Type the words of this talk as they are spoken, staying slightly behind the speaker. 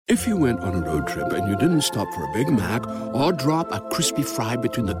If you went on a road trip and you didn't stop for a Big Mac or drop a crispy fry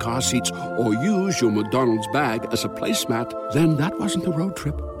between the car seats or use your McDonald's bag as a placemat, then that wasn't a road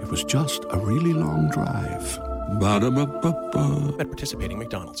trip. It was just a really long drive. Ba-da-ba-ba-ba. At participating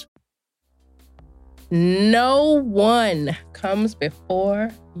McDonald's. No one comes before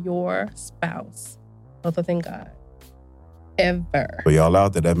your spouse other than God. Ever. For y'all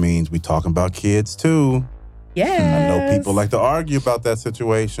out there, that means we talking about kids too. Yes. I know people like to argue about that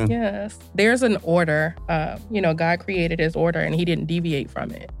situation. Yes. There's an order. God created his order and he didn't deviate from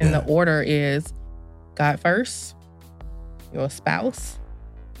it. And the order is God first, your spouse,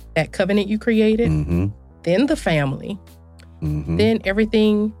 that covenant you created, then the family, then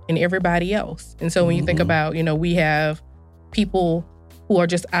everything and everybody else. And so when you think about, we have people who are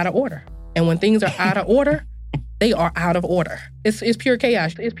just out of order. And when things are out of order, they are out of order. It's pure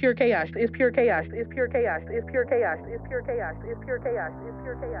chaos. It's pure chaos. It's pure chaos. It's pure chaos. It's pure chaos. It's pure chaos. It's pure chaos. It's pure chaos. It's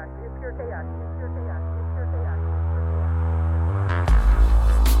pure chaos. It's pure chaos. It's pure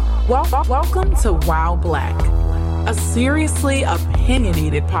chaos. Welcome to Wow Black, a seriously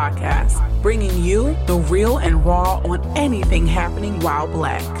opinionated podcast bringing you the real and raw on anything happening while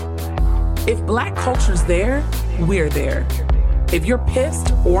Black. If Black culture's there, we're there. If you're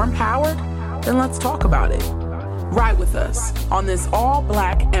pissed or empowered, then let's talk about it. Ride with us on this all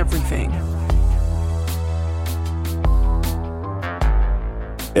Black everything.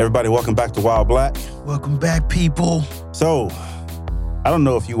 Everybody, welcome back to Wild Black. Welcome back, people. So, I don't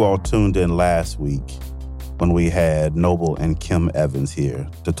know if you all tuned in last week when we had Noble and Kim Evans here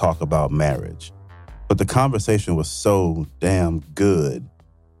to talk about marriage. But the conversation was so damn good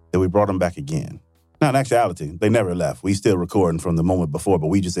that we brought them back again. Now, in actuality, they never left. We still recording from the moment before, but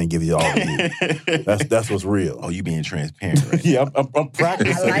we just ain't give you all the news. That's what's real. Oh, you being transparent, right? Yeah, I'm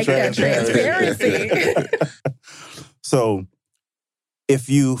practicing I like that transparency. So, if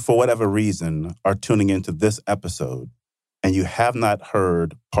you, for whatever reason, are tuning into this episode and you have not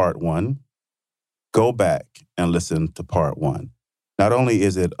heard part one, go back and listen to part one. Not only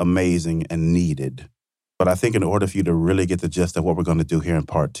is it amazing and needed, but I think in order for you to really get the gist of what we're going to do here in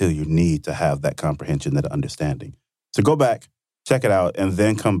part two, you need to have that comprehension, that understanding. So go back, check it out, and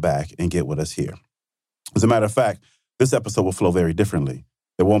then come back and get with us here. As a matter of fact, this episode will flow very differently.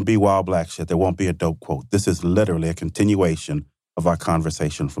 There won't be wild Black shit. There won't be a dope quote. This is literally a continuation of our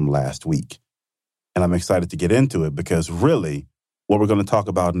conversation from last week. And I'm excited to get into it because really what we're going to talk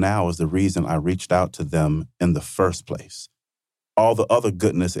about now is the reason I reached out to them in the first place. All the other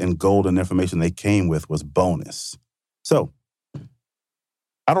goodness and golden information they came with was bonus. So,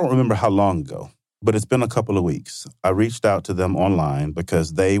 I don't remember how long ago, but it's been a couple of weeks. I reached out to them online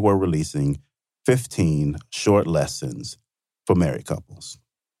because they were releasing 15 short lessons for married couples.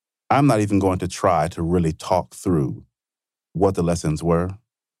 I'm not even going to try to really talk through what the lessons were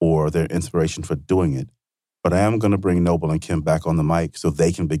or their inspiration for doing it, but I am going to bring Noble and Kim back on the mic so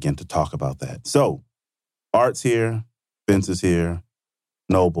they can begin to talk about that. So, Art's here. Vince is here,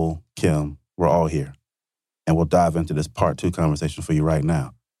 Noble, Kim, we're all here. And we'll dive into this part two conversation for you right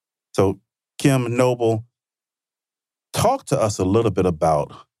now. So, Kim, Noble, talk to us a little bit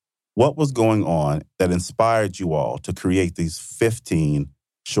about what was going on that inspired you all to create these 15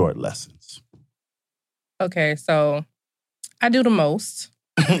 short lessons. Okay, so I do the most.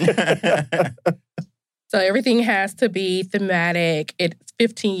 So everything has to be thematic. It's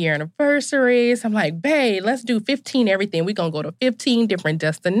 15-year anniversaries. I'm like, babe, let's do 15 everything. We're going to go to 15 different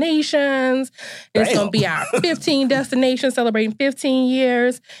destinations. It's going to be our 15 destinations celebrating 15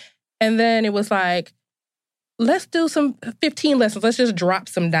 years. And then it was like, let's do some 15 lessons. Let's just drop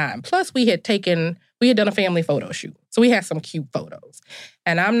some dime. Plus, we had done a family photo shoot. So we had some cute photos.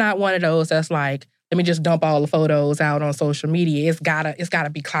 And I'm not one of those that's like, let me just dump all the photos out on social media. It's gotta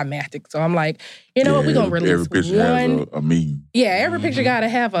be climactic. So I'm like, what, we're gonna release every picture one. has a meme. Yeah, every picture gotta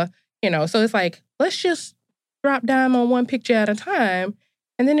have so it's like, let's just drop dime on one picture at a time.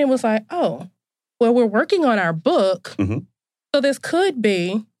 And then it was like, oh, well, we're working on our book. So this could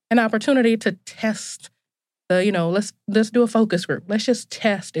be an opportunity to test let's do a focus group. Let's just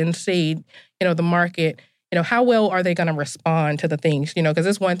test and see, the market. How well are they going to respond to the things? Because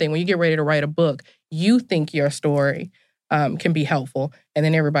it's one thing when you get ready to write a book, you think your story can be helpful. And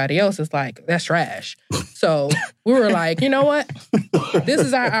then everybody else is like, that's trash. So we were like, you know what? This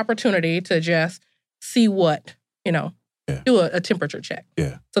is our opportunity to just see what, do a temperature check.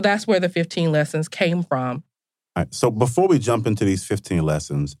 Yeah. So that's where the 15 lessons came from. All right. So before we jump into these 15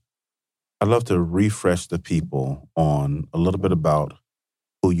 lessons, I'd love to refresh the people on a little bit about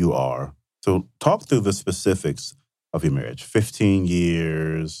who you are. So talk through the specifics of your marriage. 15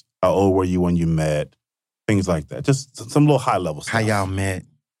 years, how old were you when you met, things like that. Just some little high-level stuff. How y'all met?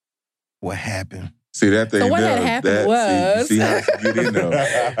 What happened? See, that thing So what there, had happened was... See how she get in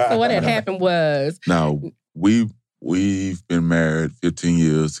there. So what had happened was... Now, we've been married 15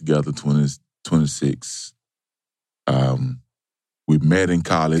 years together, 26. We met in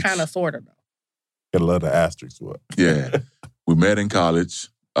college. Kind of, sort of, though. Gotta love the asterisks. What? Yeah. We met in college.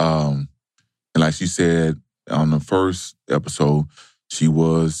 And like she said on the first episode, she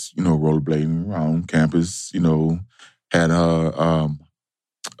was, rollerblading around campus, had her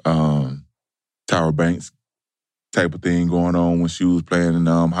Tower Banks type of thing going on when she was playing in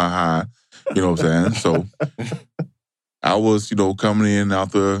high, you know what I'm saying? So I was, coming in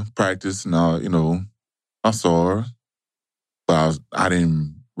after practice and I saw her, but I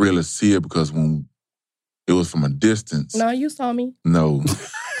didn't really see it because when it was from a distance. No, you saw me. No.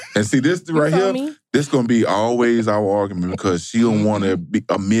 And see, this right here, me? this going to be always our argument because she don't want to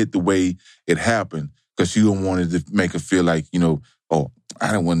admit the way it happened because she don't want it to make her feel like, oh,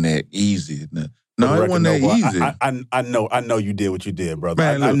 I didn't want that easy. No, it wasn't that easy. I know you did what you did, brother.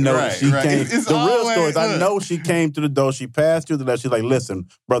 Man, I know right, she right. came. It's the real always, story is I know she came through the door. She passed through the door. She's like, listen,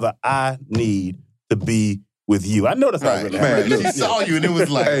 brother, I need to be with you. I know that's not really happened. She saw you and it was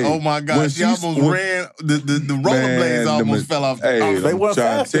like, oh my God. She almost ran, the rollerblades almost fell off. They weren't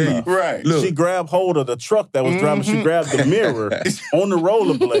fast enough. Right. Look, she grabbed hold of the truck that was driving. She grabbed the mirror on the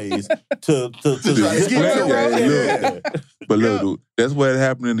rollerblades to try to get look. But look, dude, that's what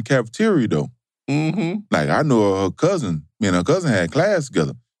happened in the cafeteria, though. Mm-hmm. Like, I know her cousin. Me and her cousin had class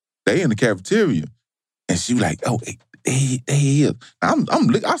together. They in the cafeteria. And she was like, oh, hey,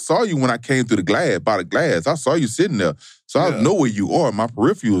 I saw you when I came through by the glass. I saw you sitting there. So I know where you are. My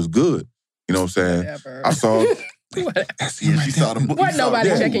peripheral is good. You know what I'm saying? Whatever. I saw... She saw the book. Wasn't nobody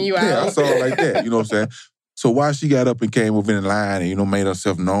checking you out. Yeah, I saw it like that. You know what I'm saying? So why she got up and came within the line and, made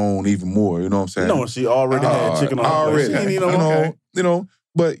herself known even more, you know what I'm saying? No, she already had chicken on her plate. Already.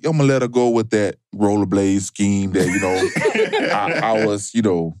 But I'm gonna let her go with that rollerblade scheme that, I was, You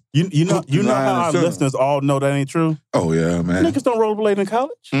know how our listeners all know that ain't true? Oh, yeah, man. Niggas don't rollerblade in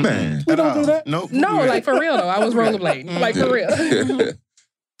college. Man. We don't do that. Nope. No, like for real though. I was rollerblading. Like for real.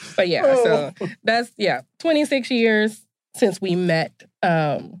 But yeah, so that's 26 years since we met.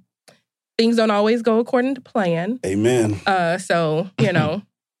 Things don't always go according to plan. Amen. So,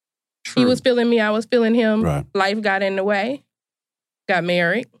 he was feeling me, I was feeling him. Right. Life got in the way. Got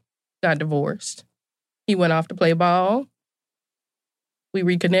married, got divorced. He went off to play ball. We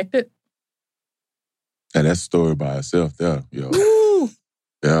reconnected. And that's a story by itself there, yo. Woo!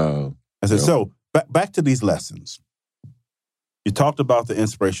 Yeah. I said, so back to these lessons. You talked about the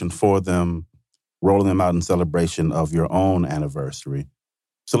inspiration for them, rolling them out in celebration of your own anniversary.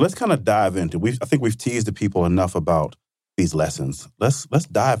 So let's kind of dive into. I think we've teased the people enough about these lessons. Let's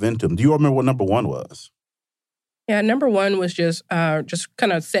dive into them. Do you remember what number one was? Yeah, number one was just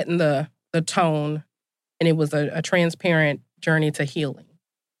kind of setting the tone, and it was a transparent journey to healing,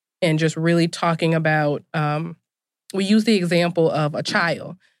 and just really talking about. We use the example of a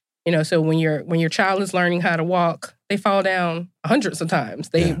child, So when your child is learning how to walk, they fall down hundreds of times.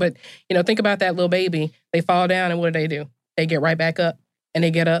 But think about that little baby. They fall down, and what do? They get right back up, and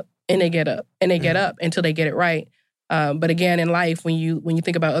they get up, and they get up, and they get up until they get it right. But again, in life, when you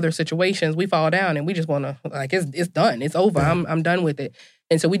think about other situations, we fall down and we just want to, it's done. It's over. I'm done with it.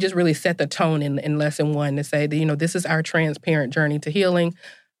 And so we just really set the tone in lesson one to say that, this is our transparent journey to healing.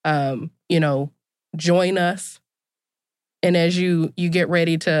 Join us. And as you get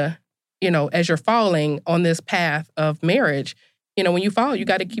ready to, as you're falling on this path of marriage, when you fall, you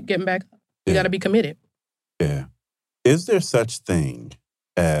got to keep getting back up. You got to be committed. Yeah. Is there such thing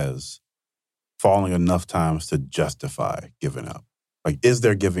as falling enough times to justify giving up? Like, is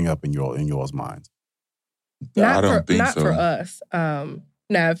there giving up in y'all's minds? I don't think so. Not for us.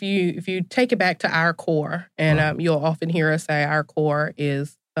 Now, if you take it back to our core, and you'll often hear us say our core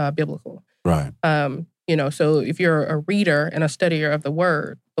is biblical. Right. So if you're a reader and a studier of the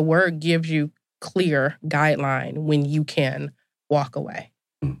word gives you clear guideline when you can walk away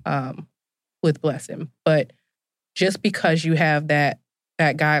with blessing. But just because you have that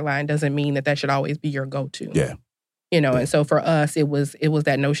guideline doesn't mean that should always be your go-to. Yeah. And so for us, it was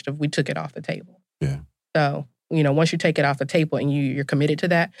that notion of we took it off the table. Yeah. So, once you take it off the table and you're committed to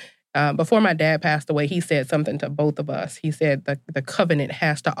that, before my dad passed away, he said something to both of us. He said the covenant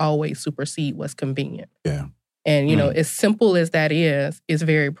has to always supersede what's convenient. Yeah. And, as simple as that is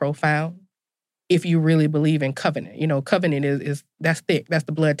very profound if you really believe in covenant. Covenant is that's thick. That's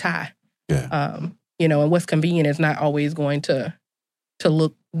the blood tie. Yeah. And what's convenient is not always going to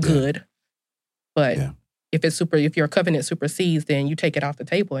look good. But if your covenant supersedes, then you take it off the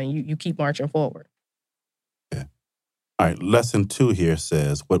table and you keep marching forward. Yeah. All right, lesson 2 here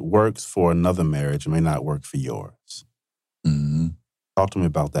says, what works for another marriage may not work for yours. Mm-hmm. Talk to me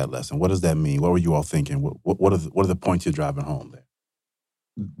about that lesson. What does that mean? What were you all thinking? What are the points you're driving home there?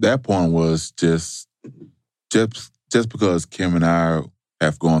 That point was just because Kim and I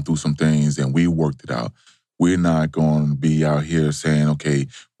have gone through some things and we worked it out, we're not going to be out here saying, okay,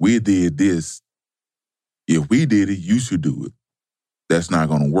 we did this. If we did it, you should do it. That's not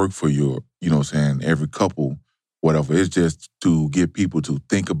going to work for your, every couple, whatever. It's just to get people to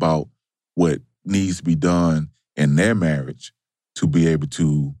think about what needs to be done in their marriage to be able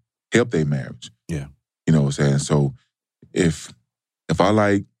to help their marriage. Yeah. You know what I'm saying? So if I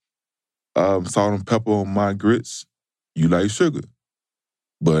like salt and pepper on my grits, you like sugar.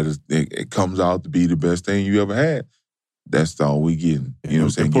 But it comes out to be the best thing you ever had. That's all we getting. You know what I'm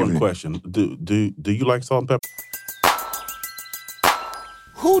saying? Important question. Do you like salt and pepper?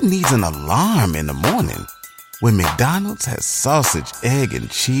 Who needs an alarm in the morning when McDonald's has sausage, egg, and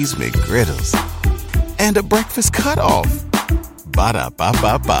cheese McGriddles and a breakfast cutoff?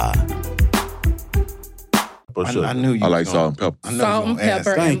 Ba-da-ba-ba-ba. I knew you. I like salt and pepper. Salt and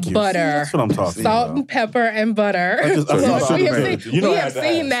pepper and butter. That's what I'm talking about. Salt and pepper and butter. We have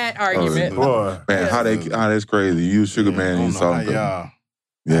seen that argument. Man, how that's crazy. You sugar man and salt and pepper.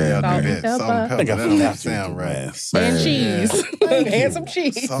 Yeah, salt and pepper. Salt and pepper. That don't sound right. And cheese. And some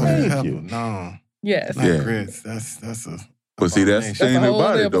cheese. Salt and pepper. No. Yes. Not grits. That's a. But see, that's the thing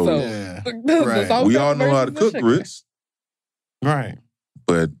about it, though. Yeah. Right. We all know how to cook grits. Right.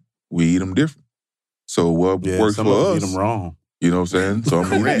 But we eat them different. So what works for us? Eat them wrong. You know what I'm saying? So I'm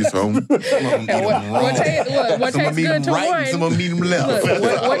going to eat some. What tastes good to one, some of them eat them left.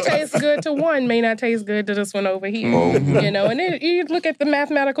 Look, what tastes good to one may not taste good to this one over here. Oh. And then you look at the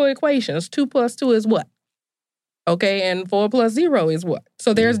mathematical equations. 2 + 2 is what? Okay, and 4 + 0 is what?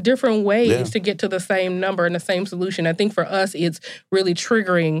 So there's different ways to get to the same number and the same solution. I think for us, it's really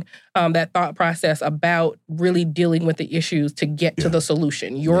triggering that thought process about really dealing with the issues to get to the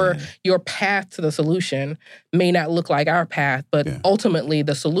solution. Your path to the solution may not look like our path, but ultimately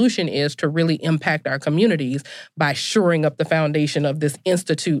the solution is to really impact our communities by shoring up the foundation of this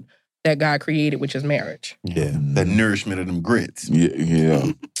institute that God created, which is marriage. Yeah, the nourishment of them grits.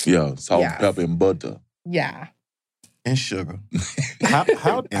 Yeah. Salt, pepper, and butter. Yeah. And sugar.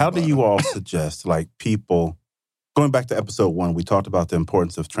 How do you all suggest, like, people, going back to episode 1, we talked about the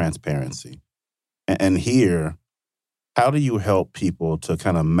importance of transparency. And here, how do you help people to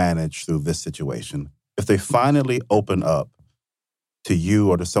kind of manage through this situation? If they finally open up to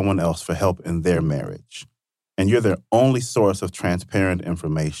you or to someone else for help in their marriage, and you're their only source of transparent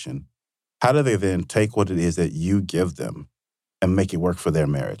information, how do they then take what it is that you give them and make it work for their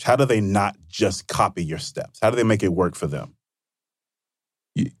marriage? How do they not just copy your steps? How do they make it work for them?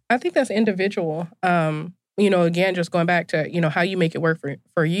 I think that's individual. Again, just going back to, how you make it work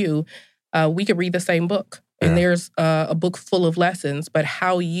for you, we could read the same book. And there's a book full of lessons, but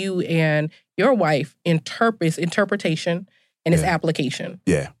how you and your wife interpretation and its application.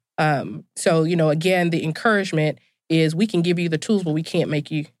 Yeah. So, again, the encouragement is we can give you the tools, but we can't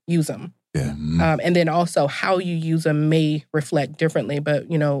make you use them. Yeah. And then also how you use them may reflect differently. But,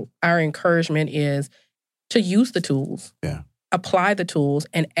 our encouragement is to use the tools, apply the tools,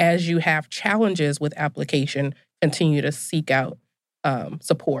 and as you have challenges with application, continue to seek out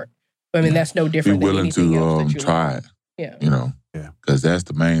support. I mean, that's no different Be than willing anything else that to you try it. Yeah. Because that's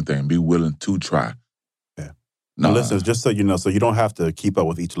the main thing. Be willing to try. Yeah. Now, listen, just so you know, so you don't have to keep up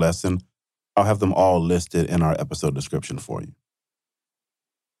with each lesson, I'll have them all listed in our episode description for you.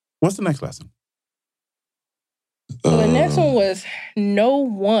 What's the next lesson? So the next one was no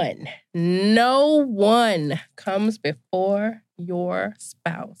one comes before your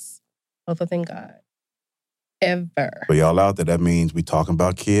spouse other than God. Ever. For y'all out there, that means we talking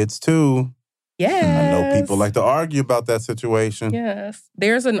about kids too. Yes. I know people like to argue about that situation. Yes.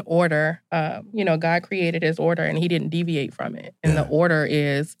 There's an order. God created his order and he didn't deviate from it. And the order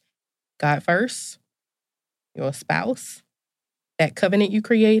is God first, your spouse, that covenant you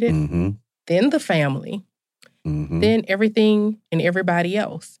created, then the family, then everything and everybody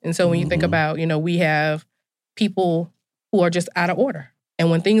else. And so when you think about, we have people who are just out of order.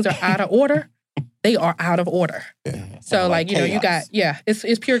 And when things are out of order, they are out of order. Yeah. So you got,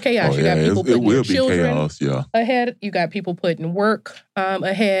 it's pure chaos. You got people putting your children ahead. You got people putting work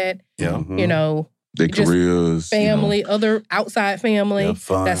ahead. Yeah. Their careers. Family, other outside family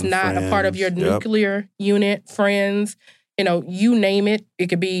fun, that's not friends, a part of your nuclear unit, friends. You name it. It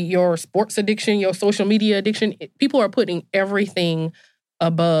could be your sports addiction, your social media addiction. People are putting everything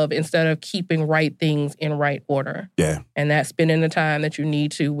above instead of keeping right things in right order. Yeah. And that's spending the time that you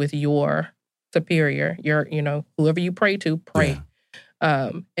need to with your superior, your, whoever you pray to, pray.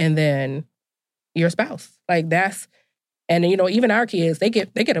 Yeah. And then your spouse. Like that's, and even our kids, they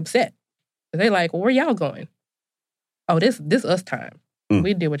get upset. They like, well, where y'all going? Oh, this us time.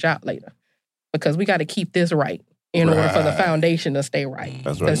 We deal with y'all later. Because we got to keep this right in order for the foundation to stay right.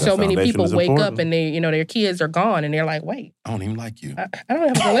 That's right. Because so many people wake up and they, their kids are gone and they're like, wait. I don't even like you. I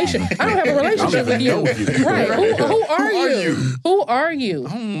don't have a relationship. I don't have a relationship with you. Right. Who are you? Who are you? I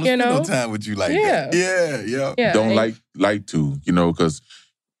don't want to spend no time with you like that. Yeah. Don't like to, because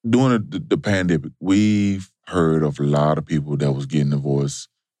during the pandemic, we've heard of a lot of people that was getting divorced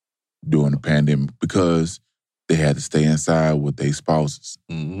during the pandemic because they had to stay inside with their spouses.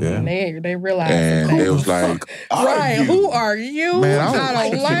 Mm-hmm. Yeah. And they realized. And they was like, who are you? Man, I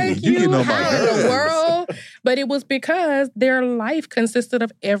don't like you. How in the world? But it was because their life consisted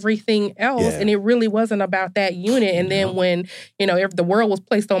of everything else. And it really wasn't about that unit. And then when, if the world was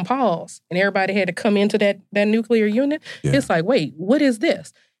placed on pause and everybody had to come into that nuclear unit, it's like, wait, what is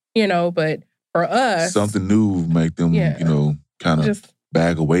this? But for us. Something new make them, kind of just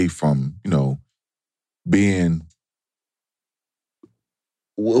back away from, being,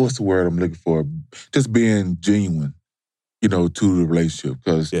 what's the word I'm looking for? Just being genuine, to the relationship.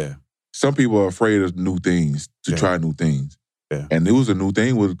 Because some people are afraid of new things, to try new things. Yeah. And it was a new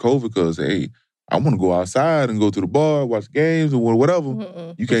thing with COVID because, hey, I want to go outside and go to the bar, watch games or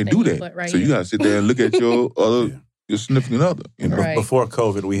whatever. You can't do that. So you got to sit there and look at your your significant other. Right. Before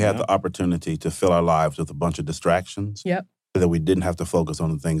COVID, we had the opportunity to fill our lives with a bunch of distractions. Yep. So that we didn't have to focus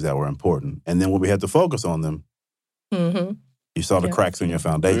on the things that were important. And then when we had to focus on them, you saw the cracks in your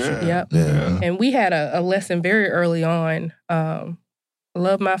foundation. Yeah. And we had a lesson very early on. I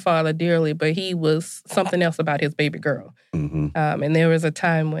love my father dearly, but he was something else about his baby girl. Mm-hmm. And there was a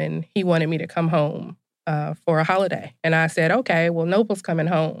time when he wanted me to come home for a holiday. And I said, okay, well, Noble's coming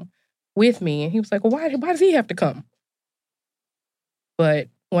home with me. And he was like, well, why does he have to come? But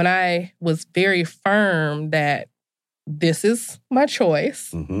when I was very firm that this is my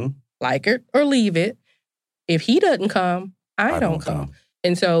choice, like it or leave it. If he doesn't come, I don't come.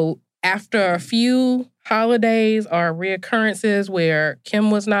 And so after a few holidays or reoccurrences where Kim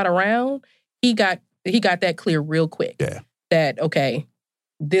was not around, he got that clear real quick. Yeah. That, okay,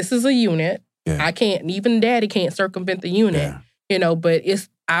 this is a unit. Yeah. I can't, even Daddy can't circumvent the unit, but it's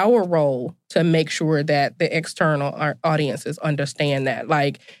our role to make sure that the external audiences understand that.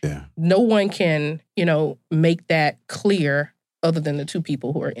 Like, no one can, make that clear other than the two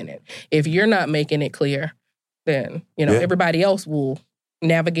people who are in it. If you're not making it clear, then, everybody else will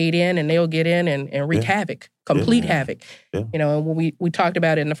navigate in and they'll get in and wreak havoc, complete havoc. Yeah. And when we talked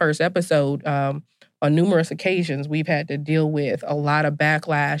about it in the first episode, on numerous occasions, we've had to deal with a lot of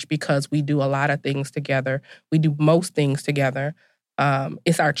backlash because we do a lot of things together. We do most things together.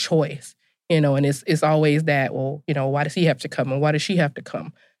 It's our choice, and it's always that, well, why does he have to come and why does she have to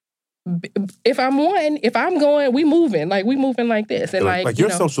come? If I'm going, we moving like this. And like your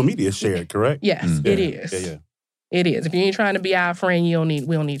social media is shared, correct? Yes, it is. Yeah. It is. If you ain't trying to be our friend, we don't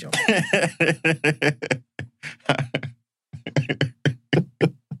need your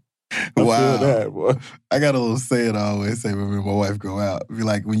Wow. I got a little saying I always say when my wife go out. Be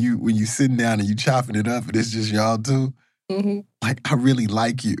like, when you sitting down and you chopping it up and it's just y'all two, like, I really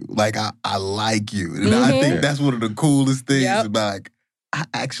like you. Like, I like you. And I think that's one of the coolest things about, like, I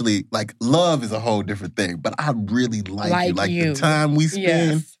actually, like, love is a whole different thing, but I really like you. Like, the time we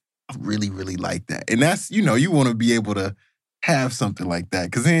spend, I really, really like that. And that's, you want to be able to have something like that.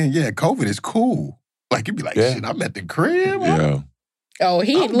 Because then, COVID is cool. Like, you'd be like, shit, I'm at the crib. Yeah. Oh,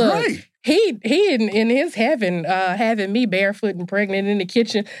 he in his heaven, having me barefoot and pregnant in the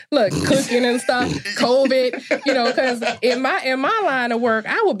kitchen, cooking and stuff. COVID, because in my line of work,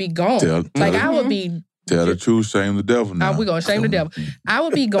 I would be gone. I would be. Tell the truth, shame the devil. Now we're gonna shame the devil. I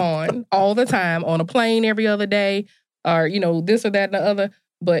would be gone all the time on a plane every other day, or this or that and the other.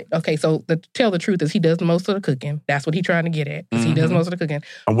 But, okay, so tell the truth is he does most of the cooking. That's what he's trying to get at, because he does most of the cooking.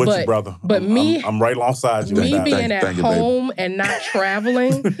 I'm with you, brother. But I'm right alongside you. Me being at home and not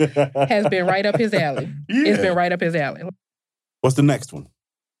traveling has been right up his alley. Yeah. It's been right up his alley. What's the next one?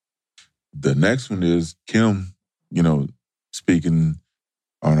 The next one is Kim, speaking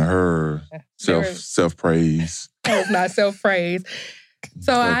on her self-praise. It's not self-praise.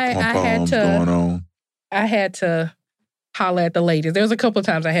 So I had to holler at the ladies. There was a couple of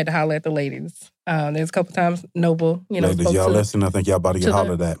times I had to holler at the ladies. There's a couple of times Noble, ladies, y'all listen. I think y'all about to get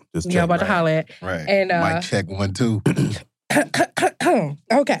hollered at. Y'all about to holler at. Right. And mic check 1, 2.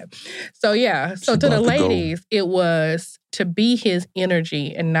 Okay. So So to the ladies, it was to be his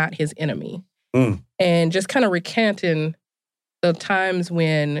energy and not his enemy. And just kind of recanting the times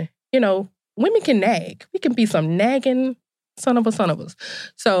when, women can nag. We can be some nagging son of us.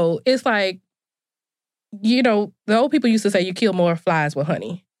 So it's like, you know, the old people used to say you kill more flies with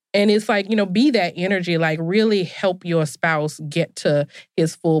honey. And it's like, you know, be that energy, like really help your spouse get to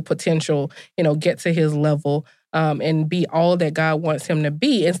his full potential, you know, get to his level, and be all that God wants him to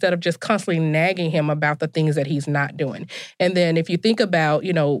be, instead of just constantly nagging him about the things that he's not doing. And then if you think about,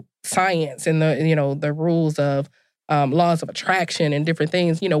 you know, science and the, you know, the rules of laws of attraction and different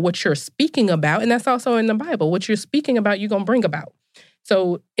things, you know, what you're speaking about, and that's also in the Bible, what you're speaking about, you're going to bring about.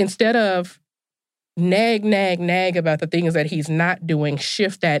 So instead of nag about the things that he's not doing,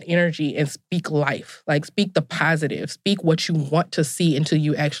 shift that energy and speak life. Like, speak the positive. Speak what you want to see until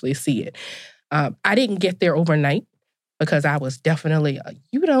you actually see it. I didn't get there overnight, because I was definitely,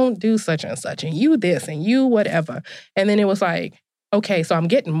 you don't do such and such, and you this, and you whatever. And then it was like, okay, so I'm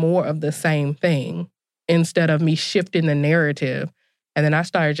getting more of the same thing instead of me shifting the narrative. And then I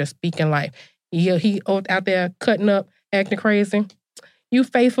started just speaking life. He out there cutting up, acting crazy. You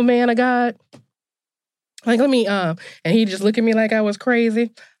faithful man of God. Like, let me, and he just looked at me like I was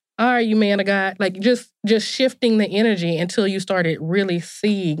crazy. All right, you man of God. Like, just shifting the energy until you started really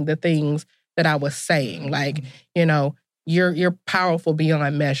seeing the things that I was saying. Like, you know, you're powerful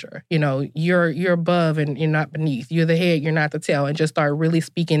beyond measure. You know, you're above and you're not beneath. You're the head, you're not the tail. And just start really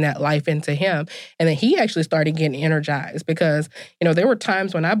speaking that life into him. And then he actually started getting energized, because, you know, there were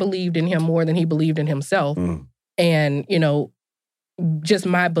times when I believed in him more than he believed in himself. And, you know, just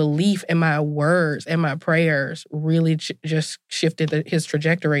my belief and my words and my prayers really just shifted his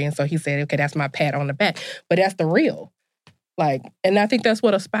trajectory. And so he said, okay, that's my pat on the back. But that's the real. Like, and I think that's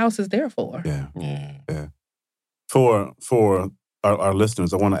what a spouse is there for. Yeah. For our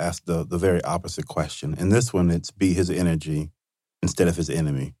listeners, I want to ask the very opposite question. And this one, it's be his energy instead of his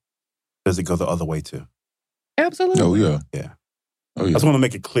enemy. Does it go the other way too? Absolutely. Oh, yeah. Yeah. Oh, yeah. I just want to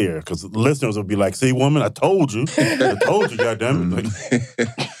make it clear, because listeners will be like, see, woman, I told you. I told you, goddammit.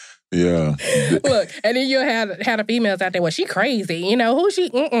 Yeah. Look, and then you'll have the females out there, well, she crazy. You know, who she?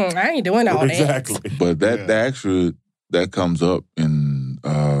 I ain't doing all that. Exactly. But that comes up in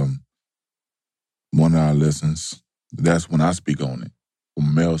one of our lessons. That's when I speak on it, from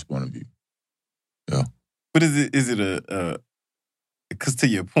a male's point of view. Yeah. But is it a because to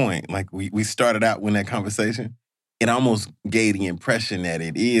your point, like we started out with that conversation, it almost gave the impression that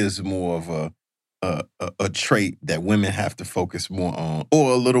it is more of a trait that women have to focus more on,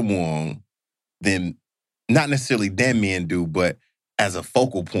 or a little more on, than, not necessarily than men do, but as a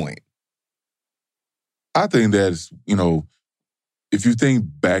focal point. I think that's, you know, if you think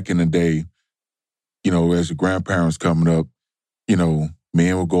back in the day, you know, as your grandparents coming up, you know,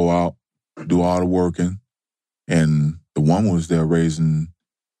 men would go out, do all the working, and the woman was there raising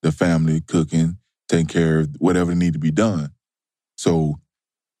the family, cooking, taking care of whatever needed to be done. So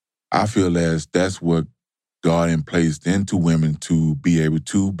I feel as that's what God placed into women, to be able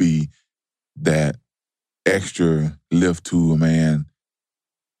to be that extra lift to a man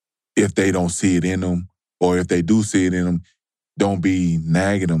if they don't see it in them, or if they do see it in them, don't be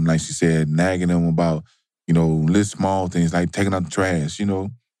nagging them, like she said, nagging them about, you know, little small things like taking out the trash, you know,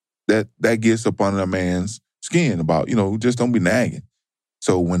 that gets up under a man's skin about, you know, just don't be nagging.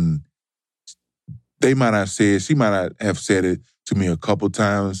 So when she might not have said it to me a couple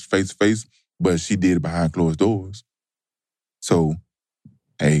times face to face, but she did it behind closed doors. So,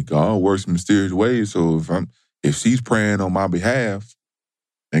 hey, God works in mysterious ways. So if she's praying on my behalf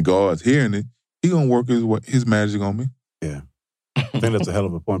and God's hearing it, He gonna work his magic on me. Yeah. I think that's a hell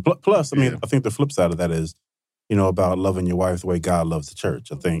of a point. Plus, I mean, I think the flip side of that is, you know, about loving your wife the way God loves the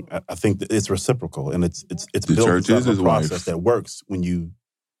church. I think that it's reciprocal, and it's the built church into is a process wife that works when you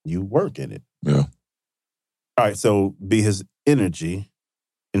work in it. Yeah. All right, so be his energy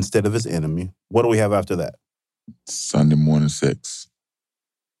instead of his enemy. What do we have after that? Sunday morning sex.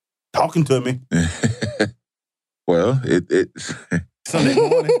 Talking to me. Well, it's Sunday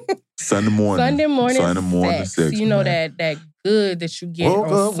morning. Sunday morning sex. You know, that good that you get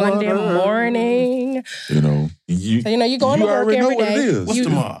on Sunday morning. You know, you going to work every day. What's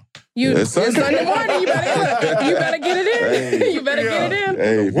tomorrow? It's Sunday morning. You better get it in. Hey, you better get it in.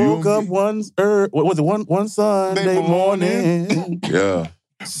 Hey, woke up one Sunday morning. Yeah.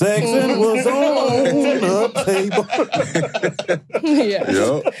 Sexing was on the table. Yeah.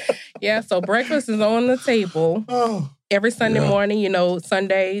 Yep. Yeah, so breakfast is on the table. Every Sunday morning, you know,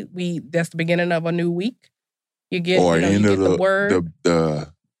 Sunday, that's the beginning of a new week. You get, or you get the word.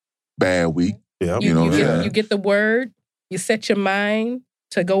 The bad week. Yeah. You get the word. You set your mind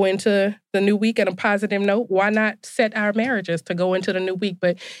to go into the new week on a positive note. Why not set our marriages to go into the new week?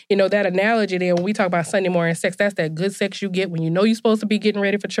 But, that analogy there, when we talk about Sunday morning sex, that's that good sex you get when you know you're supposed to be getting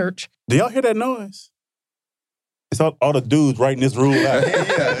ready for church. Do y'all hear that noise? It's all the dudes writing this rule out.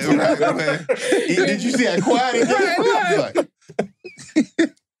 Right. Did you see that quiet?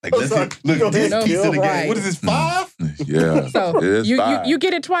 Look, this piece of the game. What is this, 5? Yeah. So you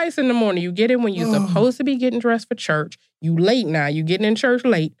get it twice in the morning. You get it when you're supposed to be getting dressed for church. You late now. You getting in church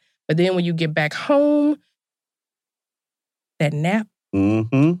late. But then when you get back home, that nap.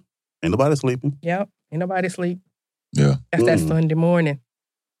 Mm-hmm. Ain't nobody sleeping. Yep. Ain't nobody sleep. Yeah. That's that Sunday morning.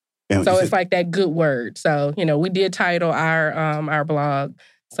 And so it's like that good word. So, we did title our blog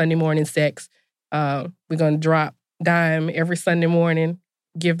Sunday Morning Sex. We're going to drop dime every Sunday morning.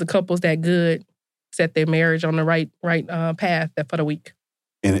 Give the couples that good, set their marriage on the right path for the week.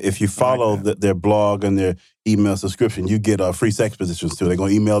 And if you follow their blog and their email subscription, you get free sex positions too. They're going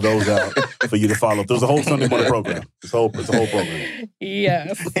to email those out for you to follow. There's a whole Sunday morning program. It's a whole program.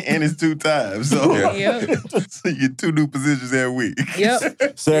 Yes. And it's 2 times. So, so you get 2 new positions every week.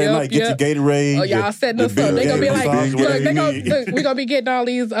 Yep. Saturday night, get your Gatorade. Oh, y'all setting us up. They're going to be like, look, we're going to be getting all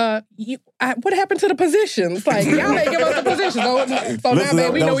these, what happened to the positions? Like, y'all ain't give us the positions. So now,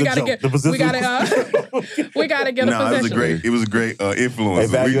 man, we know we got to get, we got to get a position. It was a great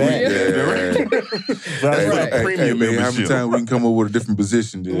influence. Right. Premium man, how many times we can come up with a different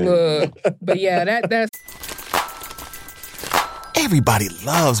position? But yeah, that's... Everybody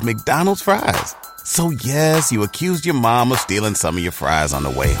loves McDonald's fries. So yes, you accused your mom of stealing some of your fries on the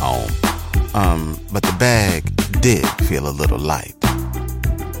way home. But the bag did feel a little light.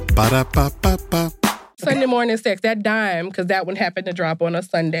 Ba-da-ba-ba-ba. Sunday morning sex, that dime, because that one happened to drop on a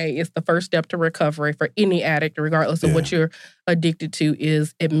Sunday, is the first step to recovery for any addict, regardless of what you're addicted to,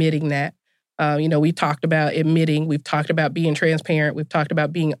 is admitting that. We talked about admitting. We've talked about being transparent. We've talked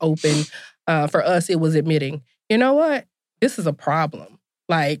about being open. For us, it was admitting, you know what? This is a problem.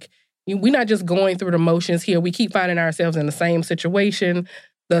 Like, we're not just going through the motions here. We keep finding ourselves in the same situation,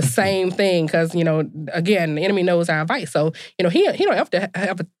 the same thing, because, again, the enemy knows our vice. So, he don't have to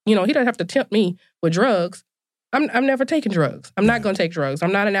he doesn't have to tempt me with drugs. I'm never taking drugs. I'm not going to take drugs.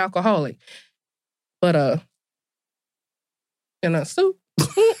 I'm not an alcoholic. But, soup.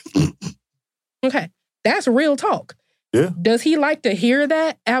 Okay. That's real talk. Yeah. Does he like to hear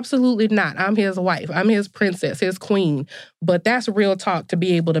that? Absolutely not. I'm his wife. I'm his princess, his queen. But that's real talk, to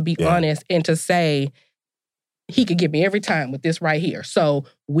be able to be honest and to say, he could get me every time with this right here. So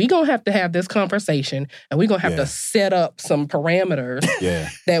we're going to have this conversation, and we're going to have to set up some parameters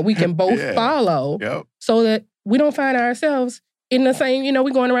that we can both follow so that we don't find ourselves in the same,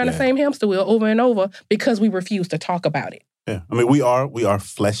 we're going around the same hamster wheel over and over because we refuse to talk about it. Yeah. I mean, we are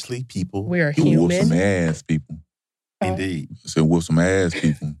fleshly people. We are you human. Whoop some ass people. Indeed. So whoop some ass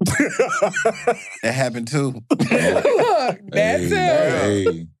people. That happened too. Look, that's it.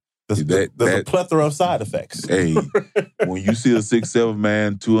 Hey. There's a plethora of side effects. Hey, when you see a 6'7"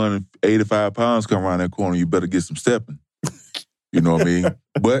 man, 285 pounds come around that corner, you better get some stepping. You know what I mean?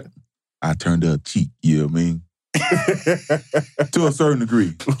 But I turned up cheek, you know what I mean? To a certain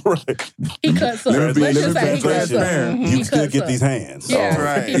degree. Right. He cuts up. Let's just say he cuts up. You still get these hands. Yeah,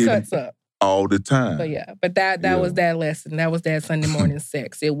 right. He cuts up. All the time. But that was that lesson. That was that Sunday morning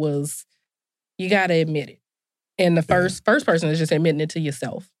sex. It was, you got to admit it. And the first person is just admitting it to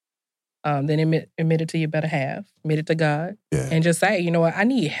yourself. Then admit it to your better half. Admit it to God. Yeah. And just say, you know what, I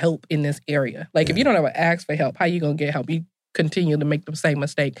need help in this area. Like, if you don't ever ask for help, how you going to get help? You continue to make the same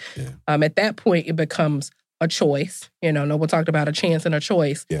mistake. Yeah. At that point, it becomes a choice. Noble talked about a chance and a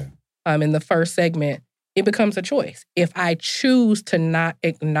choice. Yeah. In the first segment, it becomes a choice. If I choose to not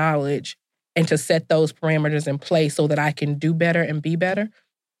acknowledge and to set those parameters in place so that I can do better and be better,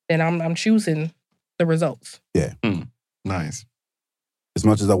 then I'm choosing the results. Yeah. Nice. As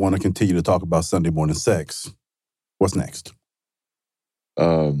much as I want to continue to talk about Sunday morning sex, what's next?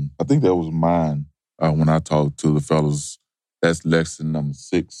 I think that was mine when I talked to the fellas. That's lesson number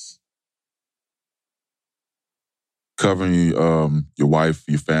 6. Covering your wife,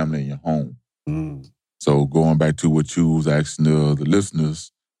 your family, and your home. So going back to what you was asking the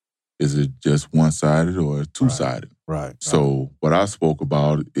listeners, is it just one-sided or two-sided? Right. So what I spoke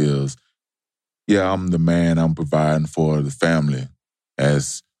about is, I'm the man, I'm providing for the family,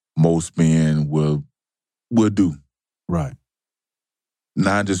 as most men will do. Right.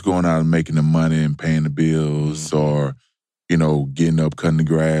 Not just going out and making the money and paying the bills or, getting up, cutting the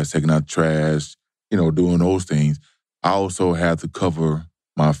grass, taking out the trash, doing those things. I also have to cover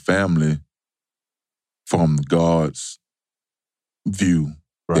my family from God's view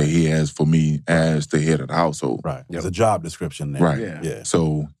that he has for me as the head of the household. Right. There's a job description there. Right. Yeah.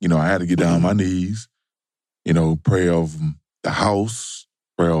 So, I had to get down on my knees, pray over the house,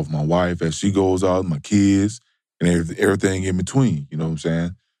 pray over my wife as she goes out, my kids, and everything in between. You know what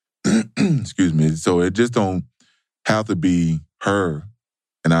I'm saying? Excuse me. So it just don't have to be her,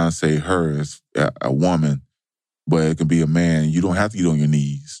 and I say her as a woman, but it can be a man. You don't have to get on your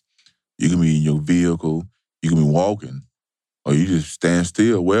knees. You can be in your vehicle. You can be walking. Or you just stand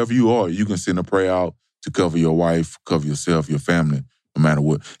still. Wherever you are, you can send a prayer out to cover your wife, cover yourself, your family, no matter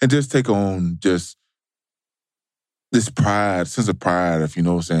what. And just take on just this pride, sense of pride, if you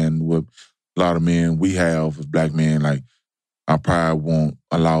know what I'm saying, what a lot of men we have as black men, like our pride won't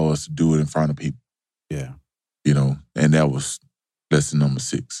allow us to do it in front of people. Yeah. And that was lesson number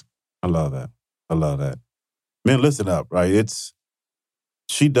 6. I love that. Men, listen up, right?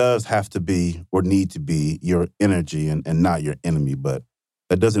 She does have to be or need to be your energy and not your enemy, but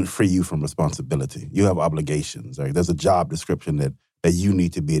that doesn't free you from responsibility. You have obligations, right? There's a job description that you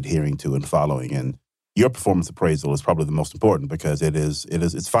need to be adhering to and following. And your performance appraisal is probably the most important because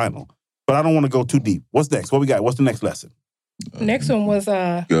it's final. But I don't want to go too deep. What's next? What we got? What's the next lesson? Next one was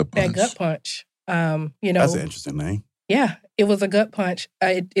that gut punch. That's an interesting name. Yeah, it was a gut punch.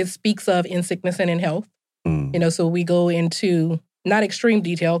 It speaks of in sickness and in health. So we go into not extreme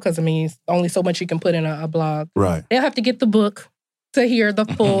detail because, only so much you can put in a blog. Right. They'll have to get the book to hear the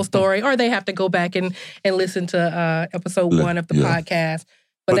full story, or they have to go back and listen to episode 1 of the podcast.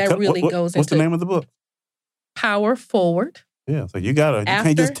 But that really goes into... What's the name of the book? Power Forward. Yeah, so you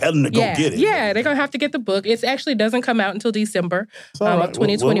can't just tell them to go get it. Yeah, they're going to have to get the book. It actually doesn't come out until December of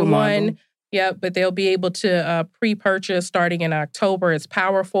 2021. Yeah, but they'll be able to pre-purchase starting in October. It's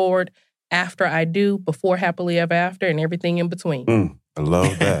Power Forward, After I Do, Before Happily Ever After, and everything in between. I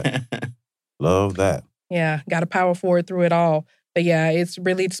love that. Love that. Yeah, got to power forward through it all. But yeah, it's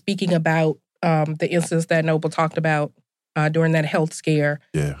really speaking about the instance that Noble talked about during that health scare.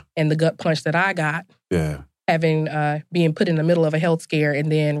 Yeah. And the gut punch that I got. Yeah. Having being put in the middle of a health scare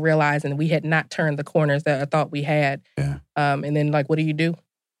and then realizing we had not turned the corners that I thought we had. Yeah. And then what do you do?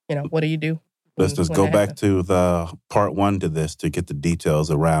 What do you do? Let's just go back to the part 1 to this to get the details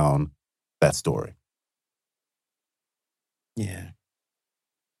around that story. Yeah.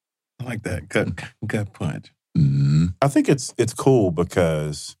 I like that gut punch. Mm-hmm. I think it's cool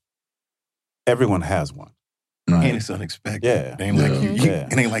because everyone has one. Right. And it's unexpected. Yeah. It ain't like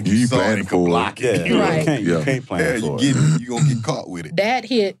it ain't like you saw it and could block it. Yeah. Right. You can't plan for it. You're going to get caught with it. That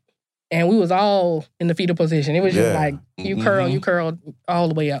hit, and we was all in the fetal position. It was just like, you curl all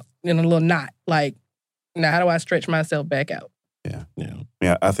the way up in a little knot. Like, now how do I stretch myself back out?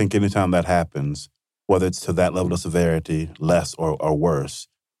 Yeah, I think anytime that happens, whether it's to that level of severity, less or worse,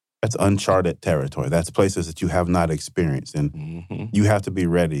 that's uncharted territory. That's places that you have not experienced. And you have to be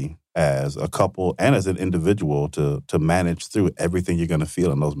ready as a couple and as an individual to manage through everything you're going to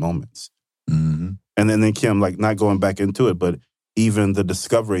feel in those moments. Mm-hmm. And then Kim, like not going back into it, but even the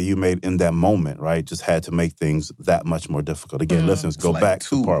discovery you made in that moment, right, just had to make things that much more difficult. Again, listeners, go back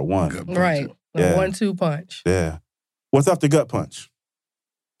to part 1. Right. The 1-2 punch. Yeah. What's after gut punch?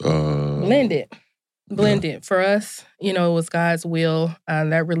 Blend it. For us, it was God's will.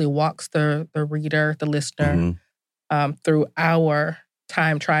 That really walks the reader, the listener, through our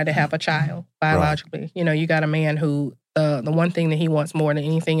time trying to have a child biologically. Right. You got a man who the one thing that he wants more than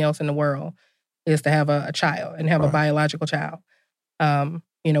anything else in the world is to have a child and have a biological child.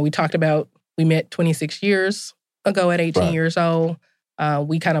 We talked about, we met 26 years ago at 18 years old.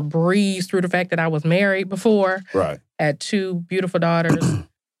 We kind of breezed through the fact that I was married before. Right. Had 2 beautiful daughters.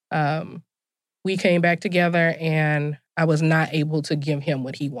 We came back together and I was not able to give him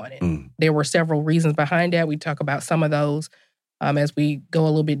what he wanted. There were several reasons behind that. We talk about some of those as we go a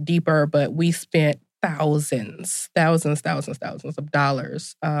little bit deeper, but we spent thousands of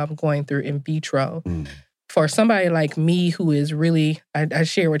dollars going through in vitro. For somebody like me who is really, I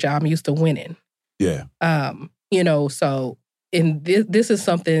share with y'all, I'm used to winning. Yeah. So this is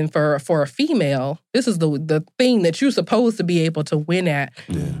something for a female, this is the thing that you're supposed to be able to win at.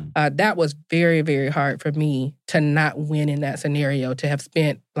 Yeah. That was very, very hard for me to not win in that scenario, to have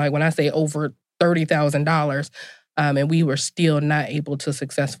spent, like when I say over $30,000, and we were still not able to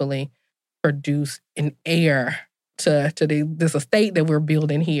successfully produce an heir to this estate that we're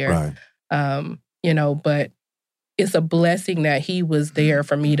building here. Right. But it's a blessing that he was there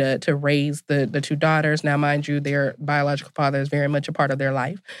for me to raise the two daughters. Now, mind you, their biological father is very much a part of their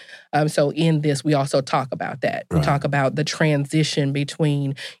life. So in this, we also talk about that. Right. We talk about the transition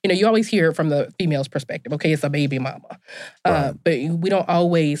between, you always hear it from the female's perspective. Okay, it's a baby mama. Right. But we don't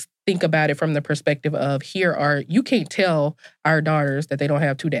always think about it from the perspective of you can't tell our daughters that they don't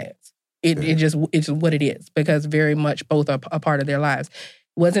have two dads. It's just what it is, because very much both are a part of their lives.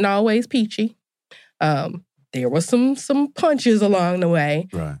 Wasn't always peachy. There was some punches along the way.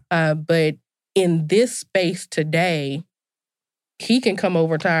 Right. But in this space today, he can come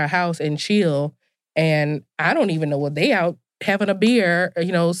over to our house and chill, and I don't even know what they out having a beer,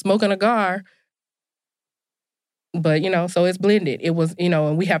 smoking a cigar. But, so it's blended. It was,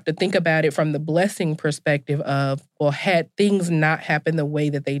 and we have to think about it from the blessing perspective of, well, had things not happened the way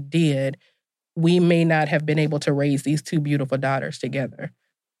that they did, we may not have been able to raise these two beautiful daughters together.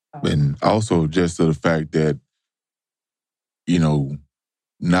 And also just to the fact that,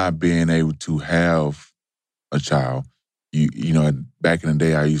 not being able to have a child, back in the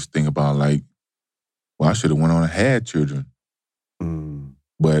day, I used to think about I should have went on and had children. Mm.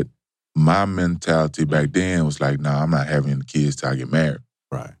 But my mentality back then was like, nah, I'm not having any kids till I get married.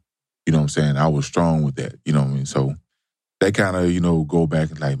 Right. You know what I'm saying? I was strong with that. You know what I mean? So that kind of, go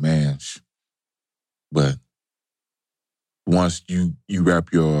back and like, man, but once you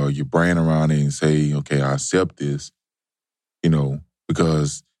wrap your brain around it and say, okay, I accept this,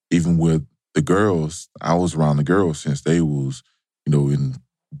 because even with the girls, I was around the girls since they was, in,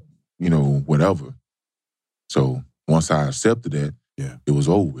 whatever. So once I accepted that, it was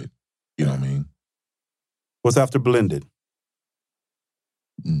over with. You know what I mean? What's after blended?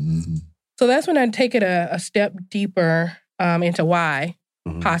 Mm-hmm. So that's when I take it a step deeper into why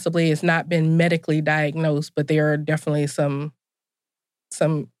possibly it's not been medically diagnosed, but there are definitely some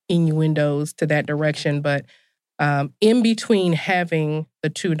innuendos to that direction. But in between having the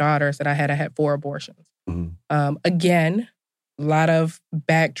two daughters that I had 4 abortions. Mm-hmm. Again, a lot of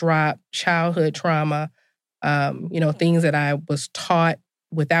backdrop childhood trauma, things that I was taught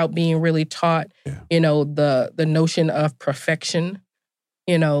without being really taught, the notion of perfection,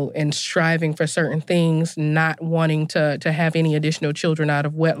 and striving for certain things, not wanting to have any additional children out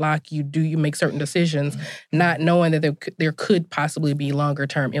of wedlock. You make certain decisions, not knowing that there could possibly be longer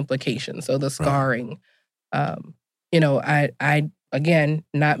term implications. So the scarring, I again,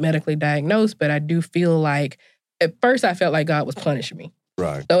 not medically diagnosed, but I do feel like at first I felt like God was punishing me.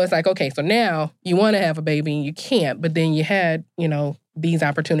 Right. So it's like, okay, so now you want to have a baby and you can't, but then you had, these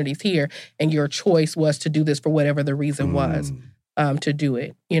opportunities here, and your choice was to do this for whatever the reason was to do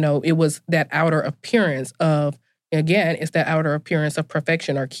it. It was that outer appearance of, again, it's that outer appearance of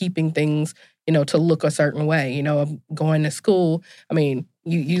perfection or keeping things, to look a certain way. I'm going to school. I mean,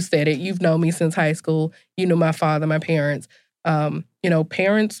 you said it. You've known me since high school. You know my father, my parents.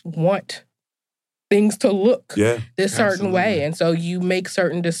 Parents want things to look this certain way. And so you make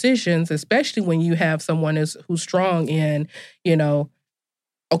certain decisions, especially when you have someone who's strong in,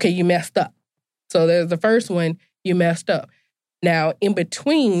 okay, you messed up. So there's the first one, you messed up. Now, in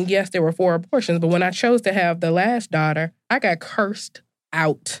between, yes, there were 4 abortions, but when I chose to have the last daughter, I got cursed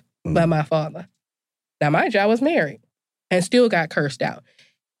out by my father. Now, mind you, I was married and still got cursed out.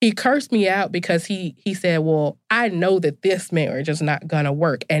 He cursed me out because he said, well, I know that this marriage is not going to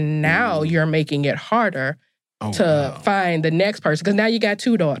work. And now you're making it harder to find the next person. Because now you got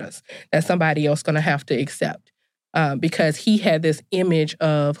 2 daughters that somebody else going to have to accept. Because he had this image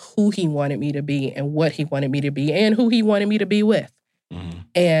of who he wanted me to be and what he wanted me to be and who he wanted me to be with.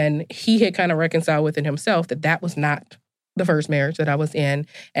 And he had kind of reconciled within himself that was not the first marriage that I was in.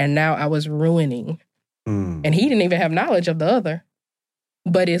 And now I was ruining. And he didn't even have knowledge of the other.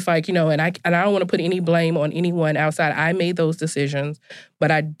 But it's like, and I don't want to put any blame on anyone outside. I made those decisions,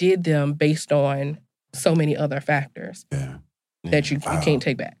 but I did them based on so many other factors that you can't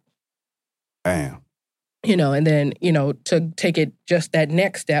take back. Damn. And then, to take it just that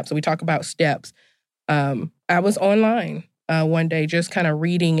next step. So we talk about steps. I was online one day just kind of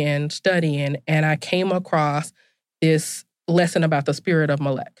reading and studying, and I came across this lesson about the spirit of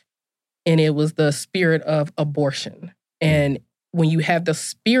Molech. And it was the spirit of abortion. And when you have the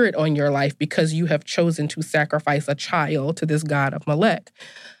spirit on your life because you have chosen to sacrifice a child to this god of Molech,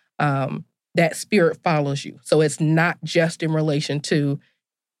 that spirit follows you. So it's not just in relation to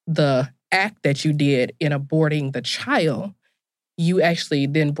the act that you did in aborting the child. You actually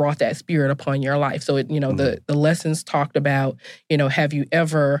then brought that spirit upon your life. So, the lessons talked about, have you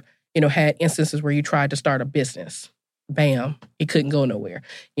ever, had instances where you tried to start a business bam, it couldn't go nowhere.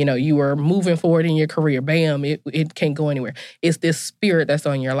 You were moving forward in your career, bam, it can't go anywhere. It's this spirit that's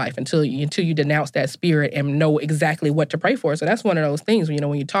on your life until you denounce that spirit and know exactly what to pray for. So that's one of those things,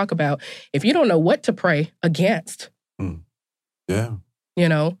 when you talk about, if you don't know what to pray against, yeah,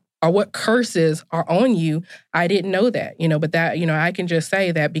 or what curses are on you, I didn't know that, but that, I can just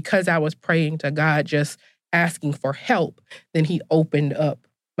say that because I was praying to God, just asking for help, then he opened up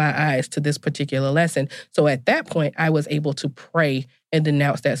my eyes to this particular lesson. So at that point, I was able to pray and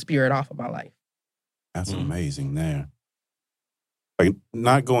denounce that spirit off of my life. That's amazing there. Like,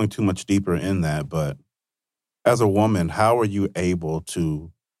 not going too much deeper in that, but as a woman, how are you able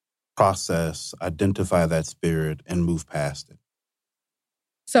to process, identify that spirit, and move past it?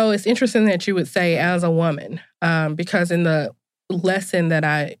 So it's interesting that you would say as a woman, because in the lesson that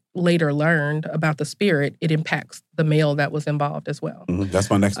I later learned about the spirit, it impacts the male that was involved as well. That's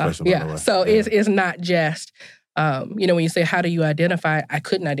my next question, by the way. So it's not just, when you say, how do you identify? I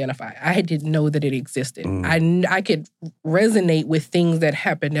couldn't identify. I didn't know that it existed. I could resonate with things that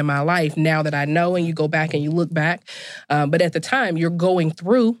happened in my life now that I know, and you go back and you look back. But at the time, you're going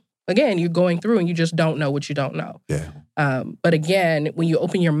through and you just don't know what you don't know. Yeah. But again, when you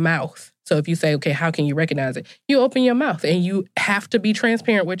open your mouth, so if you say, okay, how can you recognize it? You open your mouth and you have to be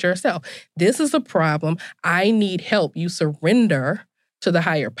transparent with yourself. This is a problem. I need help. You surrender to the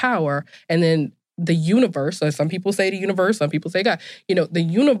higher power, and then the universe, so some people say the universe, some people say God, the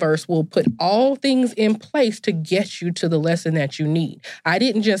universe will put all things in place to get you to the lesson that you need. I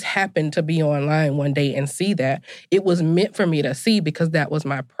didn't just happen to be online one day and see that. It was meant for me to see because that was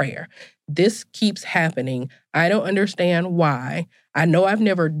my prayer. This keeps happening. I don't understand why. I know I've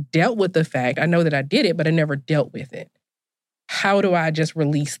never dealt with the fact. I know that I did it, but I never dealt with it. How do I just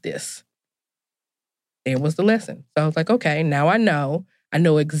release this? There was the lesson. So I was like, okay, now I know. I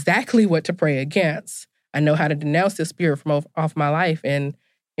know exactly what to pray against. I know how to denounce this spirit from off my life. And,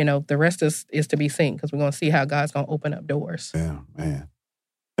 the rest is to be seen, because we're going to see how God's going to open up doors. Yeah, man.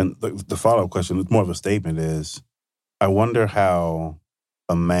 And the follow-up question, it's more of a statement, is I wonder how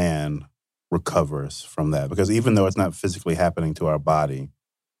a man recovers from that. Because even though it's not physically happening to our body,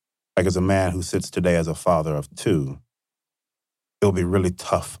 like as a man who sits today as a father of 2, it'll be really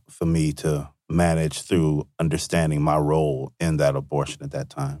tough for me to manage through understanding my role in that abortion at that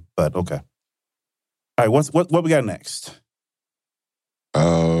time. But okay. All right, what we got next?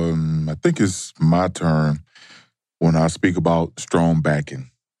 I think it's my turn when I speak about strong backing.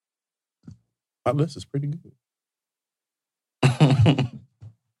 My list is pretty good.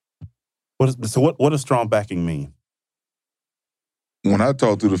 What does strong backing mean? When I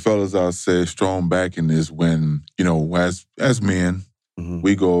talk to the fellas, I say strong backing is when, as men,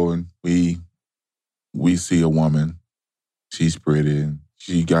 we go and we see a woman, she's pretty,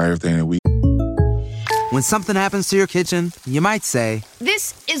 she got everything that we... When something happens to your kitchen, you might say,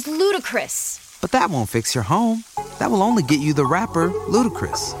 "This is ludicrous." But that won't fix your home. That will only get you the rapper,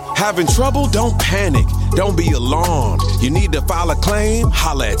 Ludacris. Having trouble? Don't panic. Don't be alarmed. You need to file a claim?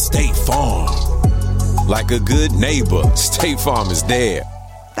 Holla at State Farm. Like a good neighbor, State Farm is there.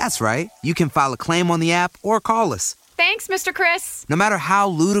 That's right. You can file a claim on the app or call us. Thanks, Mr. Chris. No matter how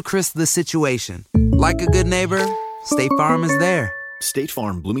ludicrous the situation, like a good neighbor, State Farm is there. State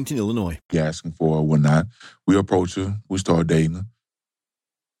Farm, Bloomington, Illinois. Asking for or whatnot. We approach her. We start dating her.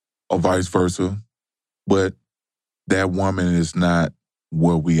 Or vice versa. But that woman is not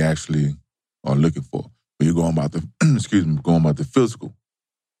what we actually are looking for. We're going about the physical.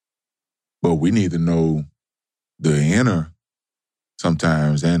 But we need to know the inner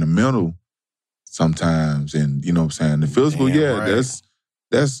sometimes and the mental sometimes. And, the physical, right.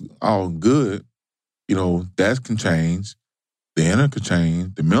 That's all good. That can change. The inner can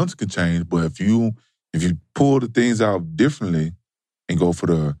change. The mental can change. But if you pull the things out differently and go for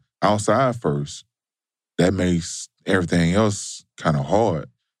the outside first, that makes everything else kind of hard.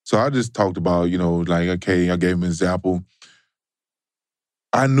 So I just talked about, okay, I gave him an example.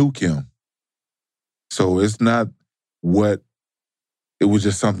 I knew Kim. So it's not it was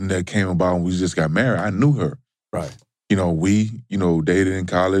just something that came about and we just got married. I knew her. Right. We, dated in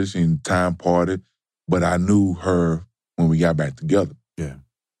college and time parted, but I knew her when we got back together. Yeah.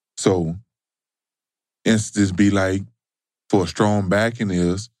 So instance be like, for a strong backing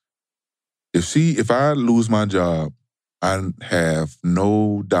is, if I lose my job, I have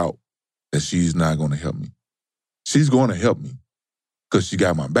no doubt that she's not going to help me. She's going to help me because she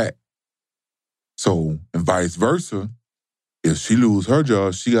got my back. So, and vice versa, if she lose her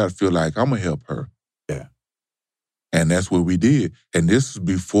job, she got to feel like I'm going to help her. Yeah. And that's what we did. And this was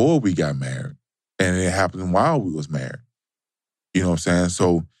before we got married. And it happened while we was married. You know what I'm saying?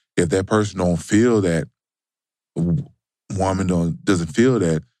 So if that person don't feel that woman doesn't feel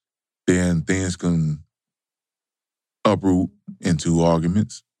that, then things can uproot into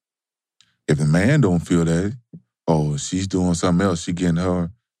arguments. If the man don't feel that, she's doing something else, she getting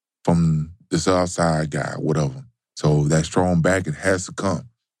her from this outside guy, whatever. So that strong back, it has to come,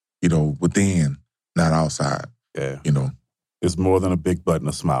 within, not outside. Yeah. It's more than a big butt and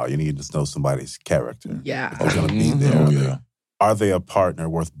a smile. You need to know somebody's character. Yeah. They're going to be there. Oh, yeah. Are they a partner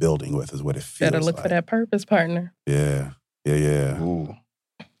worth building with is what it feels like. Better look for that purpose partner. Yeah. Ooh.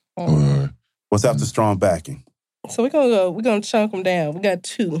 What's after strong backing? So we're gonna chunk them down. We got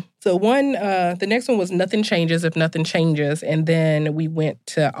 2. So one, the next one was nothing changes if nothing changes. And then we went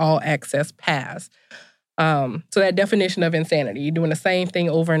to all access pass. So that definition of insanity, you're doing the same thing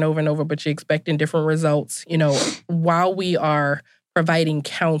over and over and over, but you're expecting different results. While we are providing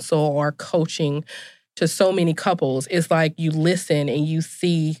counsel or coaching to so many couples, it's like you listen and you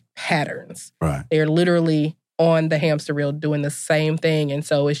see patterns. Right. They're literally on the hamster wheel doing the same thing. And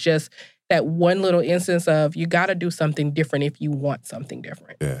so it's just that one little instance of you got to do something different if you want something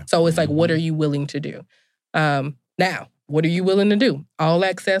different. Yeah. So it's like, what are you willing to do? Now, what are you willing to do? All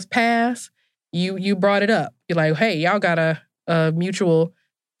access pass. You brought it up. You're like, hey, y'all got a mutual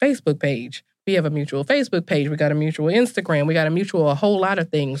Facebook page. We have a mutual Facebook page. We got a mutual Instagram. We got a whole lot of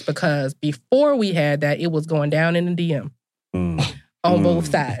things, because before we had that, it was going down in the DM on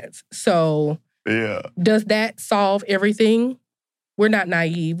both sides. So does that solve everything? We're not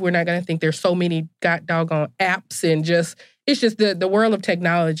naive. We're not going to think there's so many doggone apps and it's just the world of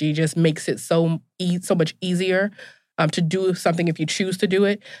technology just makes it so much easier to do something if you choose to do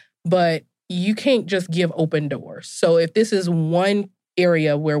it. But you can't just give open doors. So if this is one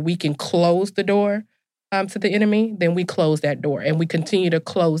area where we can close the door to the enemy, then we close that door and we continue to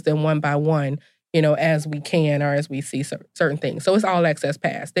close them one by one, as we can or as we see certain things. So it's all access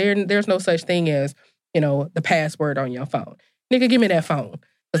pass. There's no such thing as, the password on your phone. Nigga, give me that phone.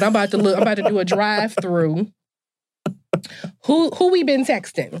 Because I'm about to do a drive-through. Who we been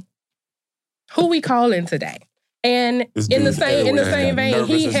texting? Who we calling today? And in the same vein,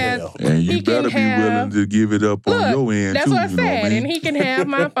 he has. And you better be willing to give it up on your end, that's too. That's what I said. And he can have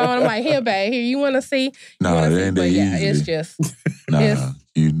my phone. I'm like, here, babe, here, you want to see? Nah, it ain't that easy. It's just.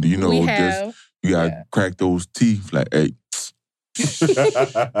 You got to crack those teeth like, hey.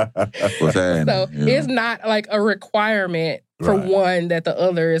 What's happening? So it's not like a requirement for one that the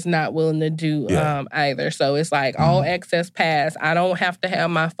other is not willing to do either. So it's like all access pass. I don't have to have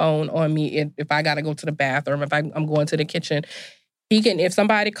my phone on me if I got to go to the bathroom, if I'm going to the kitchen. He can, if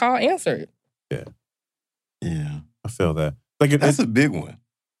somebody call, answer it. Yeah. I feel that. That's a big one.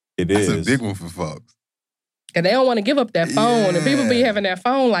 That's a big one for folks. And they don't want to give up that phone. And people be having that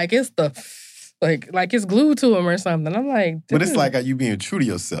phone like it's like it's glued to them or something. I'm like, dude. But it's like, are you being true to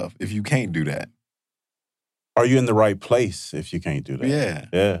yourself if you can't do that? Are you in the right place if you can't do that?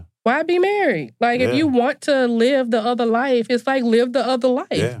 Yeah. Why be married? Like, if you want to live the other life, it's like live the other life.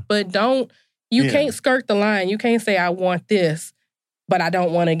 Yeah. But you can't skirt the line. You can't say, I want this, but I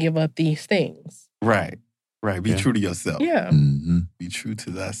don't want to give up these things. Right. Be true to yourself. Yeah. Mm-hmm. Be true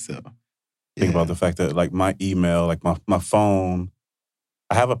to thyself. Think about the fact that, like, my email, like my phone,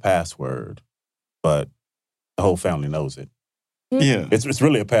 I have a password, but the whole family knows it. Yeah. It's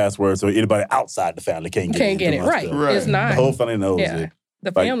really a password, so anybody outside the family can't get it. Right. It's not. The whole family knows it.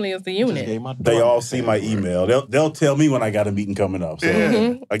 The family is the unit. They all see my email. They'll tell me when I got a meeting coming up.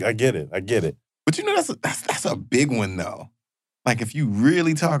 So I get it. But that's a big one though. Like, if you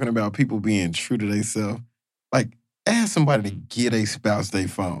really talking about people being true to themselves, like, ask somebody to get a spouse their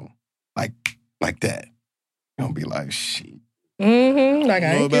phone. Like that. You're gonna be like, shit. Mm-hmm. Like,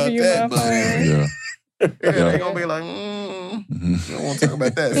 I ain't giving you my phone. Yeah. They're going to be like, I don't want to talk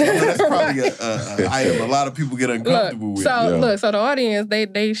about that. So that's probably an item a lot of people get uncomfortable with. So the audience,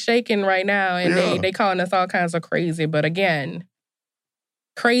 they shaking right now, and they calling us all kinds of crazy. But again,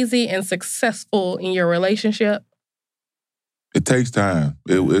 crazy and successful in your relationship. It takes time.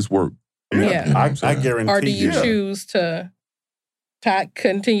 It's work. Yeah. I guarantee. Or do you choose to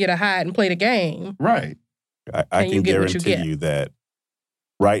continue to hide and play the game? Right. I can guarantee you that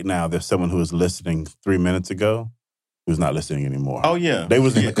right now there's someone who was listening 3 minutes ago who's not listening anymore. Oh, yeah. They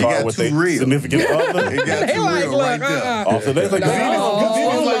was in the car with their significant other. It got too real right there. Also, they're like,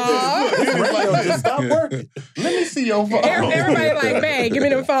 just stop working. Let me see your phone. Everybody like, man, give me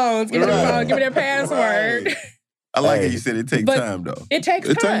them phones. Give me them phones. Give me that password. Right. I like it. You said it takes time, though. It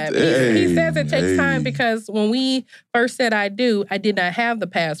takes time. He says it takes time because when we first said I did not have the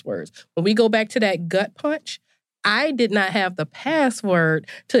passwords. When we go back to that gut punch, I did not have the password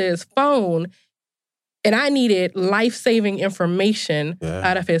to his phone, and I needed life-saving information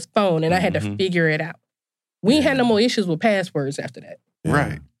out of his phone, and I had to figure it out. We ain't had no more issues with passwords after that. Yeah.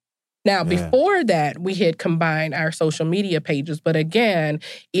 Right. Now, before that, we had combined our social media pages. But again,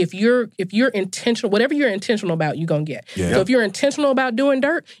 if you're intentional, whatever you're intentional about, you're going to get. Yeah. So if you're intentional about doing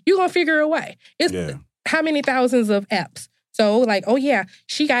dirt, you're going to figure a way. It's how many thousands of apps? So like, oh yeah,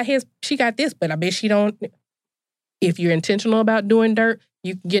 she got this, but I bet she don't. If you're intentional about doing dirt,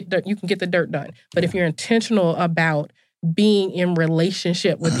 you can get the dirt done. But if you're intentional about being in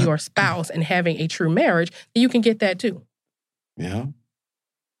relationship with your spouse and having a true marriage, then you can get that too. Yeah.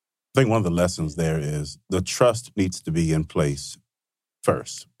 I think one of the lessons there is the trust needs to be in place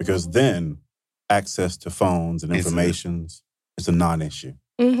first, because then access to phones and information is a non-issue,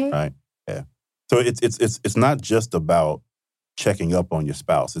 right? Yeah. So it's not just about checking up on your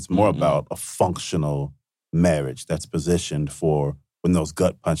spouse. It's more about a functional marriage that's positioned for when those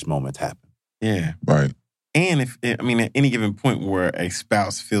gut punch moments happen. Yeah. Right. And at any given point where a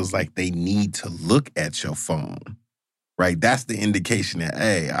spouse feels like they need to look at your phone, right? That's the indication that,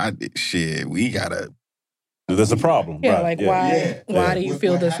 hey, we gotta. There's a problem. Yeah, right. like why do you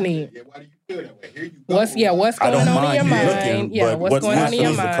feel this need? Yeah, why do you feel that way? Here you go. What's going on in your mind? Yeah, what's going on in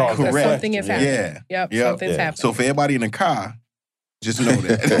your mind? Correct. Something is happening. Yeah. Something's happening. So for everybody in the car, just know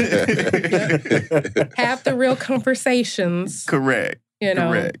that. Have the real conversations. Correct.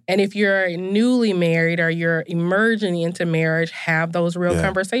 Correct. And if you're newly married or you're emerging into marriage, have those real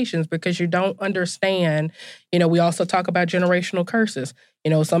conversations, because you don't understand. We also talk about generational curses.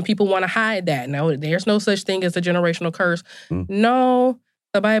 Some people want to hide that. No, there's no such thing as a generational curse. No,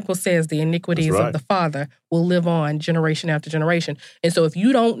 the Bible says the iniquities of the father will live on generation after generation. And so if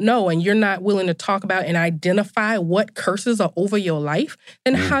you don't know and you're not willing to talk about and identify what curses are over your life,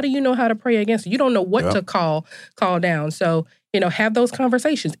 then how do you know how to pray against it? You don't know what to call down. So, have those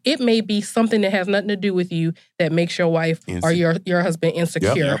conversations. It may be something that has nothing to do with you that makes your wife or your husband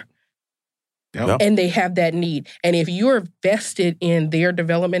insecure. Yep. And they have that need. And if you're vested in their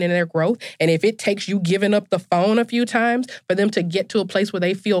development and their growth, and if it takes you giving up the phone a few times for them to get to a place where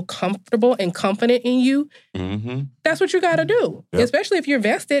they feel comfortable and confident in you, that's what you got to do. Yep. Especially if you're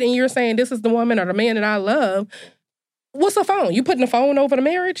vested and you're saying, this is the woman or the man that I love. What's a phone? You putting the phone over the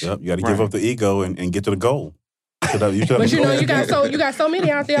marriage? Yep. You got to give up the ego and get to the goal. But you got so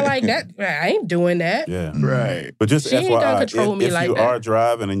many out there like that. I ain't doing that. Yeah, right. But just she ain't gonna control me if like you that. are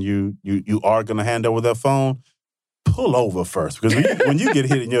driving and you are gonna hand over that phone, pull over first, because when you get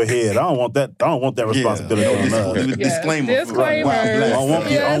hit in your head, I don't want that responsibility on us. Disclaimer. I don't want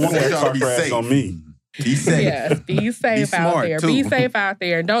that car crash on me. Be safe. Yes, be safe out there. Too. Be safe out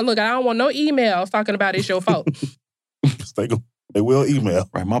there. I don't want no emails talking about it's your fault. They will email.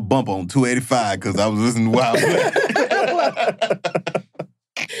 Right, my bump on 285 because I was listening to Wild Black.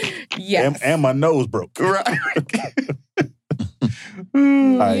 Yes. And my nose broke. Right.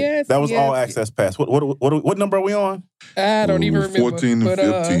 Yes, that was all access pass. What number are we on? I don't even remember. 14 and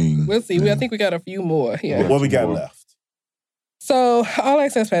 15. We'll see. I think we got a few more. Yeah. What we got left? So all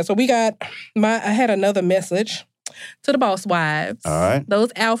access pass. So I had another message to the boss wives. All right.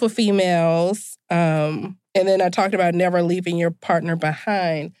 Those alpha females. And then I talked about never leaving your partner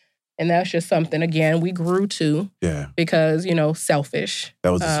behind. And that's just something, again, we grew to. Yeah. Because, selfish. That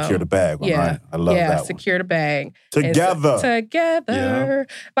was the secure the bag one, right? I love that one. Yeah, secure the bag. Together. Together.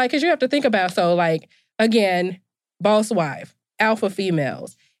 Yeah. Because you have to think about, again, boss wife, alpha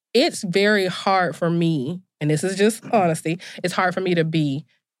females. It's very hard for me, and this is just honesty, it's hard for me to be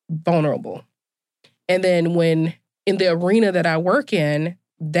vulnerable. And then when in the arena that I work in,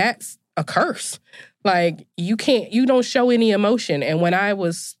 that's a curse. You don't show any emotion. And when I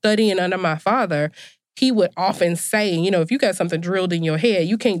was studying under my father, he would often say, if you got something drilled in your head,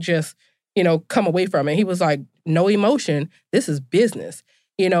 you can't just, come away from it. He was like, no emotion. This is business,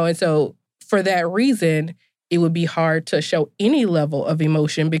 And so for that reason, it would be hard to show any level of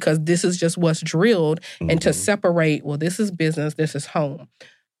emotion because this is just what's drilled. And to separate, well, this is business, this is home.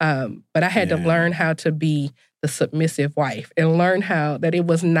 But I had to learn how to be the submissive wife and learn how that it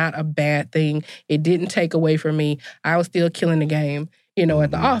was not a bad thing. It didn't take away from me. I was still killing the game, at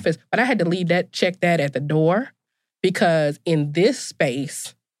the office. But I had to check that at the door, because in this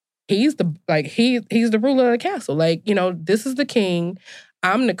space, he's the ruler of the castle. This is the king.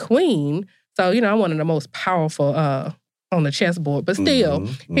 I'm the queen. So, I'm one of the most powerful on the chessboard. But still,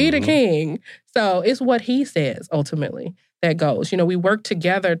 he the king. So it's what he says ultimately that goes. We work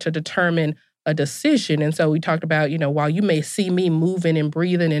together to determine a decision. And so we talked about, while you may see me moving and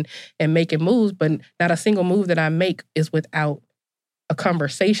breathing and making moves, but not a single move that I make is without a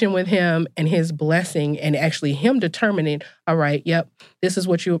conversation with him and his blessing and actually him determining, all right, yep, this is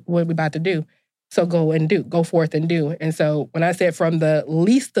what we're about to do. So go forth and do. And so when I said from the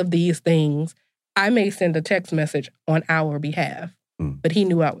least of these things, I may send a text message on our behalf, but he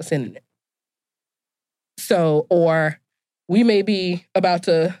knew I was sending it. So, or we may be about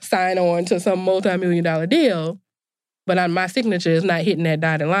to sign on to some multi-million-dollar deal, but my signature is not hitting that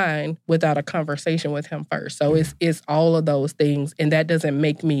dotted line without a conversation with him first. So it's all of those things, and that doesn't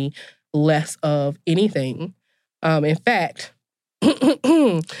make me less of anything. In fact,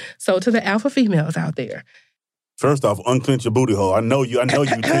 so to the alpha females out there. First off, unclench your booty hole. I know you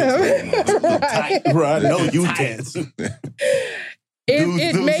tense. Right. I know you tense. It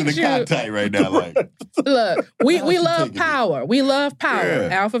Dude's makes in the you cot tight right now. Like, look, we love power. We love power. Yeah.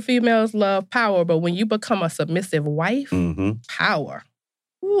 Alpha females love power, but when you become a submissive wife, power.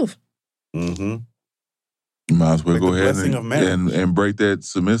 Oof. You might as well go ahead and break that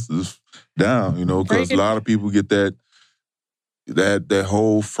submissive down, because a lot of people get that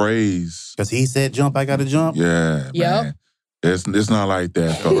whole phrase. Because he said jump, I got to jump. Yeah, man. It's not like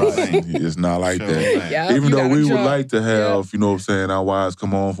that, fellas. It's not like that. Yep, even though we would like to have, Yep. our wives come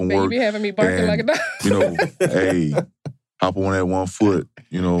home from work. You be having me barking like a dog. Hey, hop on that 1 foot,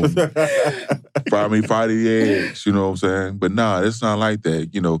 fight the edge, you know what I'm saying? But nah, it's not like that.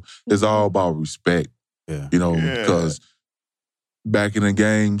 It's all about respect, because back in the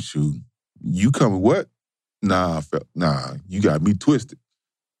game, shoot, you coming what? Nah, you got me twisted,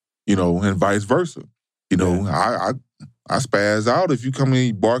 and vice versa. I spaz out if you come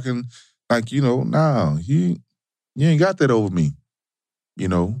in barking like, nah, you ain't got that over me.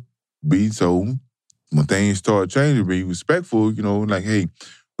 So when things start changing, be respectful, like, hey,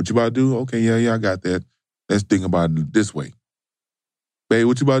 what you about to do? Okay, yeah, I got that. Let's think about it this way. Babe,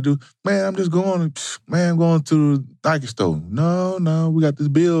 what you about to do? Man, I'm just going to the Nike store. No, we got this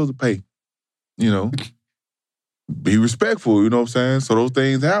bill to pay. Be respectful, you know what I'm saying? So those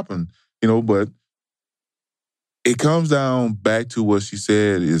things happen, but it comes down back to what she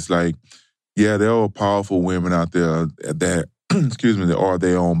said. It's like, yeah, there are powerful women out there that, that are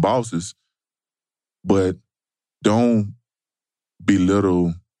their own bosses, but don't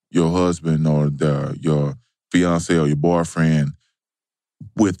belittle your husband or your fiance or your boyfriend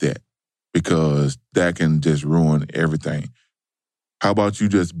with that, because that can just ruin everything. How about you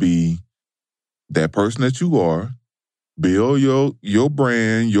just be that person that you are, build your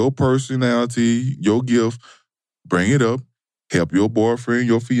brand, your personality, your gift, bring it up, help your boyfriend,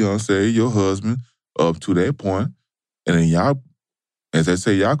 your fiance, your husband up to that point, and then y'all, as I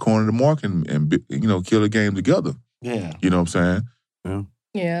say, y'all corner the market and kill the game together. Yeah. You know what I'm saying?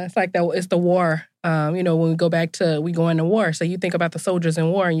 Yeah, it's like that. It's the war. When we go into war. So you think about the soldiers in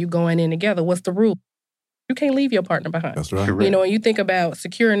war and you going in together. What's the rule? You can't leave your partner behind. That's right. Correct. And you think about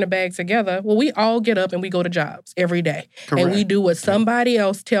securing the bag together. Well, we all get up and we go to jobs every day. Correct. And we do what somebody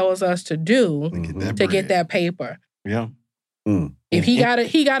else tells us to do to get that paper. Yeah. If he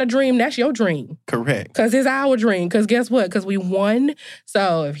got a dream, that's your dream. Correct. Because it's our dream. Because guess what? Because we won.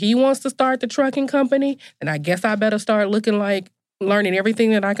 So if he wants to start the trucking company, then I guess I better start learning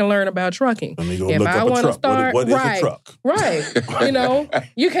everything that I can learn about trucking. If I want to start, what is a truck? Right.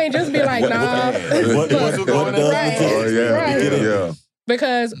 You can't just be like, nah. What's going on? Right.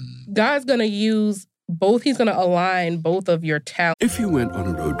 Because God's going to use both. He's going to align both of your talents. If you went on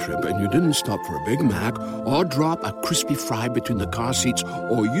a road trip and you didn't stop for a Big Mac or drop a crispy fry between the car seats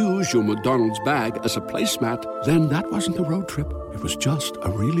or use your McDonald's bag as a placemat, then that wasn't a road trip. It was just a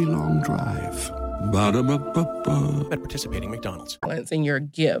really long drive. Ba-da-ba-ba-ba. At participating McDonald's. And your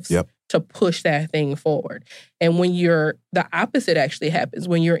gifts to push that thing forward. And when the opposite actually happens,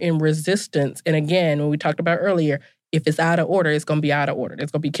 when you're in resistance. And again, when we talked about earlier, if it's out of order, it's going to be out of order. There's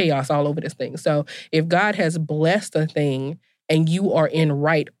going to be chaos all over this thing. So if God has blessed a thing and you are in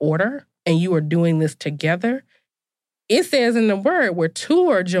right order and you are doing this together, it says in the word, where two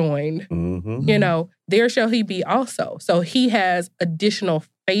are joined, there shall he be also. So he has additional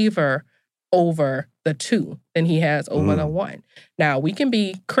favor over the two than he has over the one. Now, we can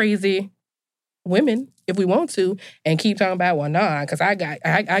be crazy women if we want to and keep talking about, well, nah, because I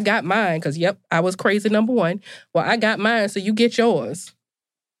got mine, because, I was crazy number one. Well, I got mine, so you get yours.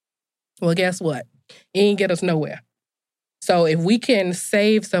 Well, guess what? It ain't get us nowhere. So if we can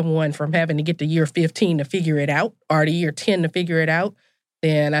save someone from having to get to year 15 to figure it out, or to year 10 to figure it out,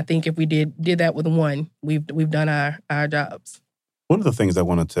 then I think if we did that with one, we've done our jobs. One of the things I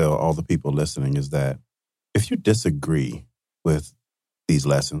want to tell all the people listening is that if you disagree with these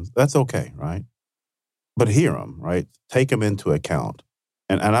lessons, that's okay, right? But hear them, right? Take them into account.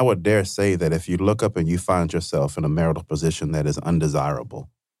 And I would dare say that if you look up and you find yourself in a marital position that is undesirable,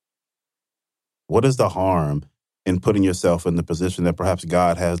 what is the harm in putting yourself in the position that perhaps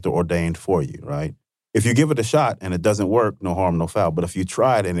God has ordained for you, right? If you give it a shot and it doesn't work, no harm, no foul. But if you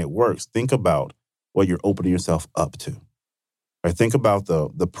try it and it works, think about what you're opening yourself up to. Right? Think about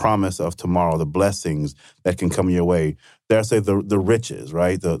the promise of tomorrow, the blessings that can come your way. Dare I say the riches,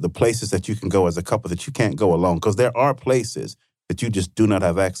 right? The places that you can go as a couple that you can't go alone. Because there are places that you just do not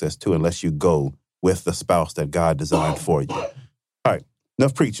have access to unless you go with the spouse that God designed for you. All right,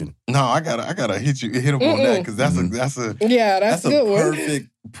 enough preaching. No, I gotta hit him on that because that's a perfect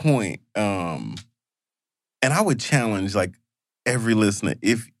point. And I would challenge like every listener,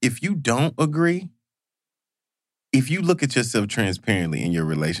 if you don't agree, if you look at yourself transparently in your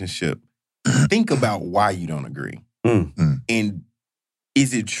relationship, think about why you don't agree. And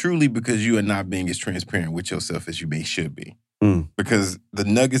is it truly because you are not being as transparent with yourself as you should be? Because the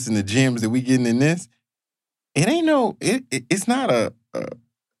nuggets and the gems that we getting in this, it's not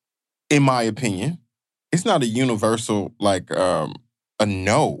in my opinion, it's not a universal like a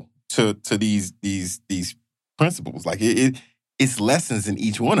no to these principles. Like it's lessons in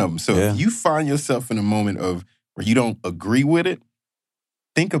each one of them. So if you find yourself in a moment of where you don't agree with it,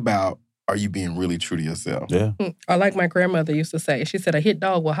 think about, are you being really true to yourself? Yeah. Or like my grandmother used to say, she said, a hit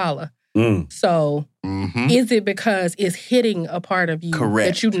dog will holler. So is it because it's hitting a part of you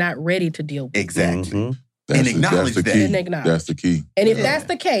that you're not ready to deal with? Exactly. And acknowledge that. And acknowledge. That's the key. And if that's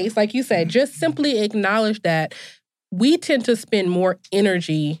the case, like you said, just simply acknowledge that. We tend to spend more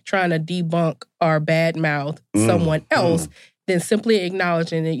energy trying to debunk or badmouth someone else than simply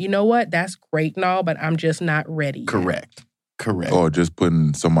acknowledging that, you know what, that's great and all, but I'm just not ready. Correct. Or just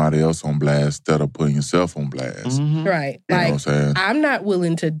putting somebody else on blast instead of putting yourself on blast. Right. You know what I'm saying? I'm not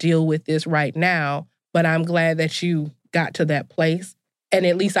willing to deal with this right now, but I'm glad that you got to that place. And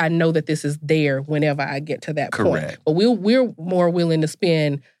at least I know that this is there whenever I get to that point. But we're more willing to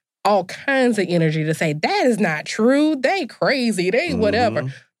spend all kinds of energy to say, that is not true. They crazy. They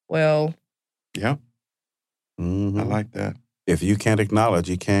whatever. Well. Yeah. I like that. If you can't acknowledge,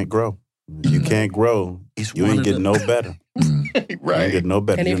 you can't grow. If you can't grow, you ain't getting no better. Right. You ain't getting no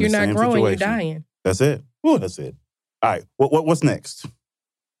better. And if you're not growing, you're dying. That's it. Ooh, that's it. All right. What's next?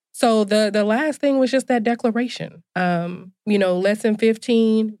 So the last thing was just that declaration. Lesson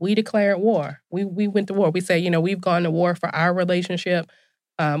 15, we declared war. We went to war. We say, we've gone to war for our relationship.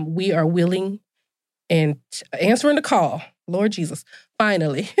 We are willing and answering the call. Lord Jesus,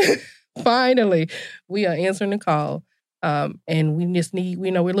 finally, we are answering the call. And we just need,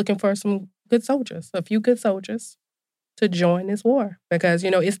 we're looking for some good soldiers, a few good soldiers to join this war. Because,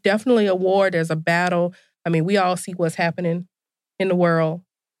 it's definitely a war. There's a battle. I mean, we all see what's happening in the world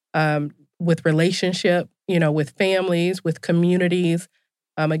with relationship, with families, with communities.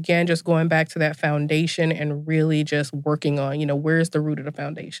 Again, just going back to that foundation and really just working on, where's the root of the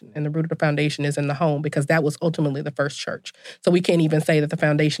foundation? And the root of the foundation is in the home because that was ultimately the first church. So we can't even say that the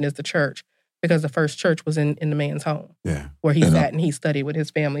foundation is the church because the first church was in the man's home where he sat and he studied with his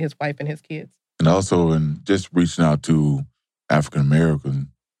family, his wife and his kids. And also in just reaching out to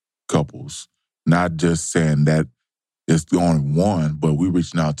African-American couples, not just saying that it's the only one, but we're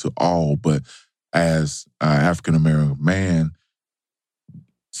reaching out to all. But as an African-American man,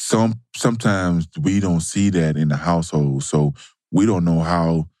 sometimes we don't see that in the household. So we don't know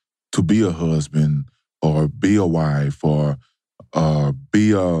how to be a husband or be a wife or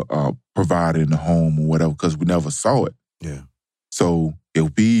be a provider in the home or whatever because we never saw it. Yeah. So if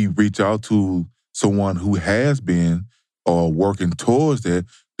we reach out to someone who has been or working towards that,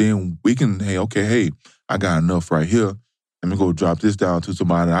 then we can, hey, I got enough right here. Let me go drop this down to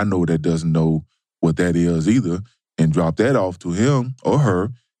somebody I know that doesn't know what that is either and drop that off to him or her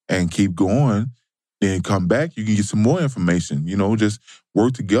and keep going. Then come back, you can get some more information, just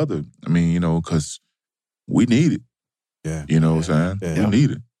work together. I mean, because we need it. Yeah. You know what I'm saying? Yeah. We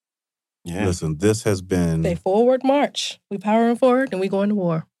need it. Yeah. Listen, this has been... Stay forward, march. We powering forward and we going to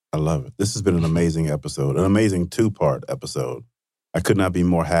war. I love it. This has been an amazing episode, an amazing 2-part episode. I could not be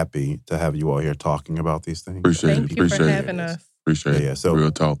more happy to have you all here talking about these things. Thank you for having us. Appreciate it. Yeah, so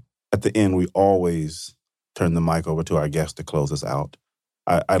real talk. At the end, we always turn the mic over to our guest to close us out.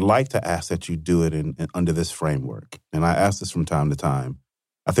 I'd like to ask that you do it in under this framework. And I ask this from time to time.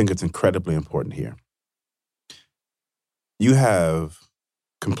 I think it's incredibly important here. You have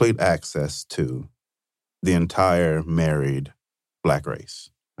complete access to the entire married Black race.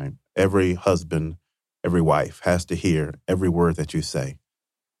 Right? Every husband, every wife has to hear every word that you say.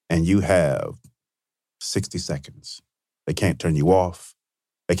 And you have 60 seconds. They can't turn you off.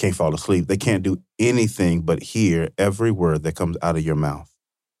 They can't fall asleep. They can't do anything but hear every word that comes out of your mouth.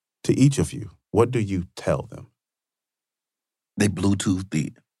 To each of you, what do you tell them? They Bluetoothed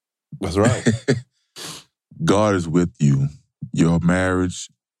it. That's right. God is with you. Your marriage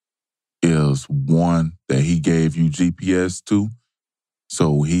is one that he gave you GPS to.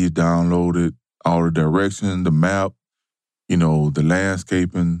 So he downloaded all the direction, the map, you know, the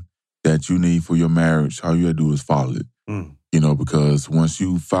landscaping that you need for your marriage. All you gotta do is follow it. You know, because once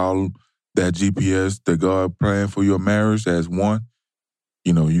you follow that GPS that God planned for your marriage as one,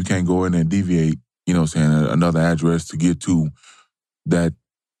 you know, you can't go in and deviate, you know what I'm saying, another address to get to that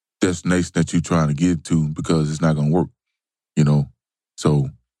destination that you're trying to get to because it's not gonna work, you know. So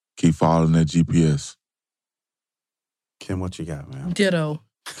keep following that GPS. Kim, what you got, man? Ditto.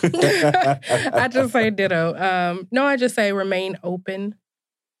 I just say ditto. No, I just say remain open,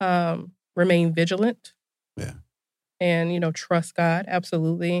 remain vigilant. Yeah. And, you know, trust God,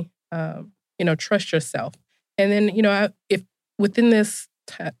 absolutely. You know, trust yourself. And then, you know, if within this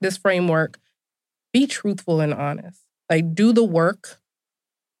framework, be truthful and honest. Like, do the work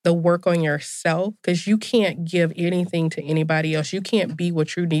on yourself, because you can't give anything to anybody else. You can't be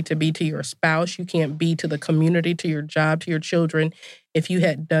what you need to be to your spouse. You can't be to the community, to your job, to your children, if you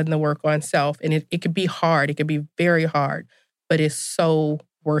hadn't done the work on self. And it could be hard. It could be very hard, but it's so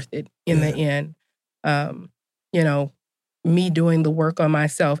worth it in the end. You know, me doing the work on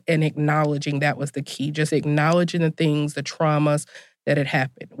myself and acknowledging that was the key. Just acknowledging the things, the traumas that had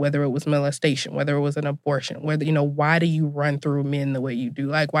happened, whether it was molestation, whether it was an abortion, whether, you know, why do you run through men the way you do?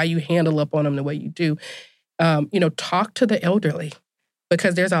 Like, why you handle up on them the way you do? You know, talk to the elderly,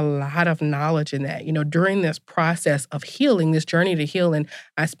 because there's a lot of knowledge in that. You know, during this process of healing, this journey to healing,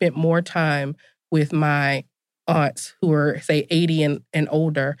 I spent more time with my aunts who are, say, 80 and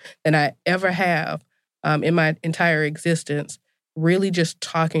older than I ever have in my entire existence, really just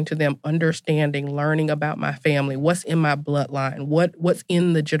talking to them, understanding, learning about my family, what's in my bloodline, what's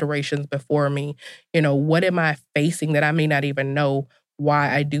in the generations before me, you know, what am I facing that I may not even know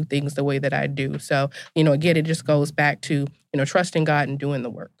why I do things the way that I do. So, you know, again, it just goes back to, you know, trusting God and doing the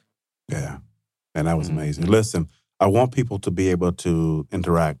work. Yeah. And that was amazing. Listen, I want people to be able to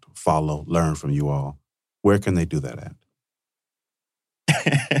interact, follow, learn from you all. Where can they do that at?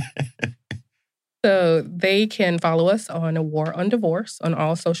 So they can follow us on A War on Divorce on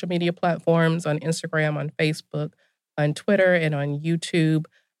all social media platforms, on Instagram, on Facebook, on Twitter, and on YouTube.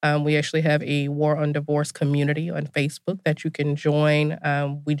 We actually have a War on Divorce community on Facebook that you can join.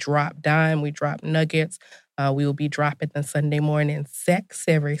 We drop dime, we drop nuggets. We will be dropping the Sunday morning sex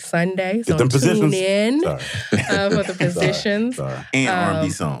every Sunday. So tune in for the positions. And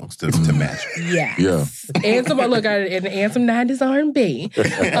R&B songs to match. Yes. Yeah. And some 90s R&B.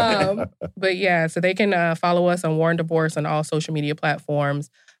 But yeah, so they can follow us on War on Divorce on all social media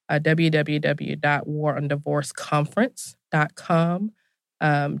platforms, www.warondivorceconference.com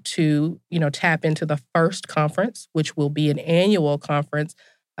to, you know, tap into the first conference, which will be an annual conference.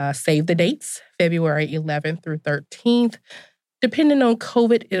 Save the dates, February 11th through 13th. Depending on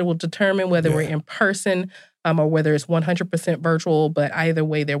COVID, it will determine whether we're in person or whether it's 100% virtual, but either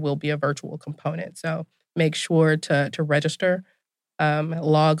way, there will be a virtual component. So make sure to register,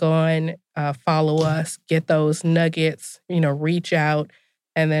 log on, follow us, get those nuggets, you know, reach out.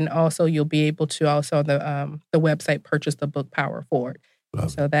 And then also you'll be able to also on the website purchase the book Power Forward.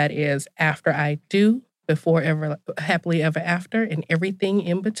 So that is After I Do, Before Ever, Happily Ever After, and everything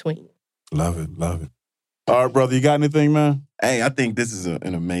in between. Love it. Love it. All right, brother, you got anything, man? Hey, I think this is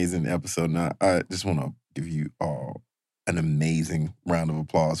an amazing episode. Now, I just want to give you all an amazing round of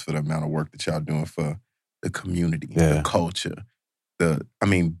applause for the amount of work that y'all doing for the community, the culture.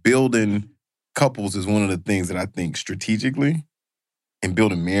 Building couples is one of the things that I think strategically, and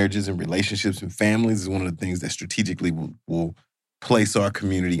building marriages and relationships and families is one of the things that strategically will place our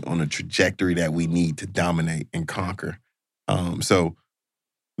community on a trajectory that we need to dominate and conquer. So,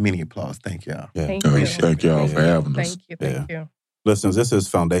 many applause. Thank y'all. Yeah. Thank y'all for having us. Thank you. Listen, this is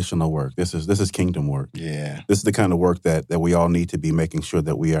foundational work. This is kingdom work. Yeah. This is the kind of work that we all need to be making sure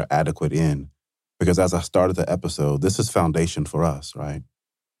that we are adequate in. Because as I started the episode, this is foundation for us, right?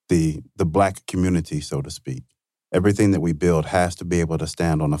 The Black community, so to speak. Everything that we build has to be able to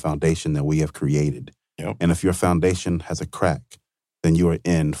stand on a foundation that we have created. Yep. And if your foundation has a crack, then you are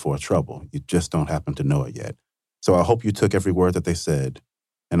in for trouble. You just don't happen to know it yet. So I hope you took every word that they said,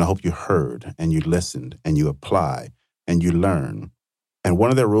 and I hope you heard, and you listened, and you apply, and you learn. And one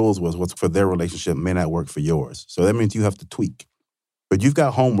of their rules was what's for their relationship may not work for yours. So that means you have to tweak. But you've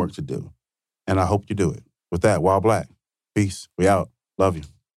got homework to do, and I hope you do it. With that, Wild Black, peace. We out. Love you.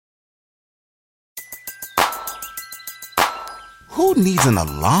 Who needs an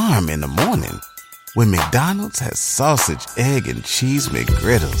alarm in the morning when McDonald's has sausage, egg, and cheese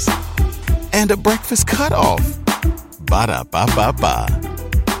McGriddles and a breakfast cutoff? Ba-da-ba-ba-ba.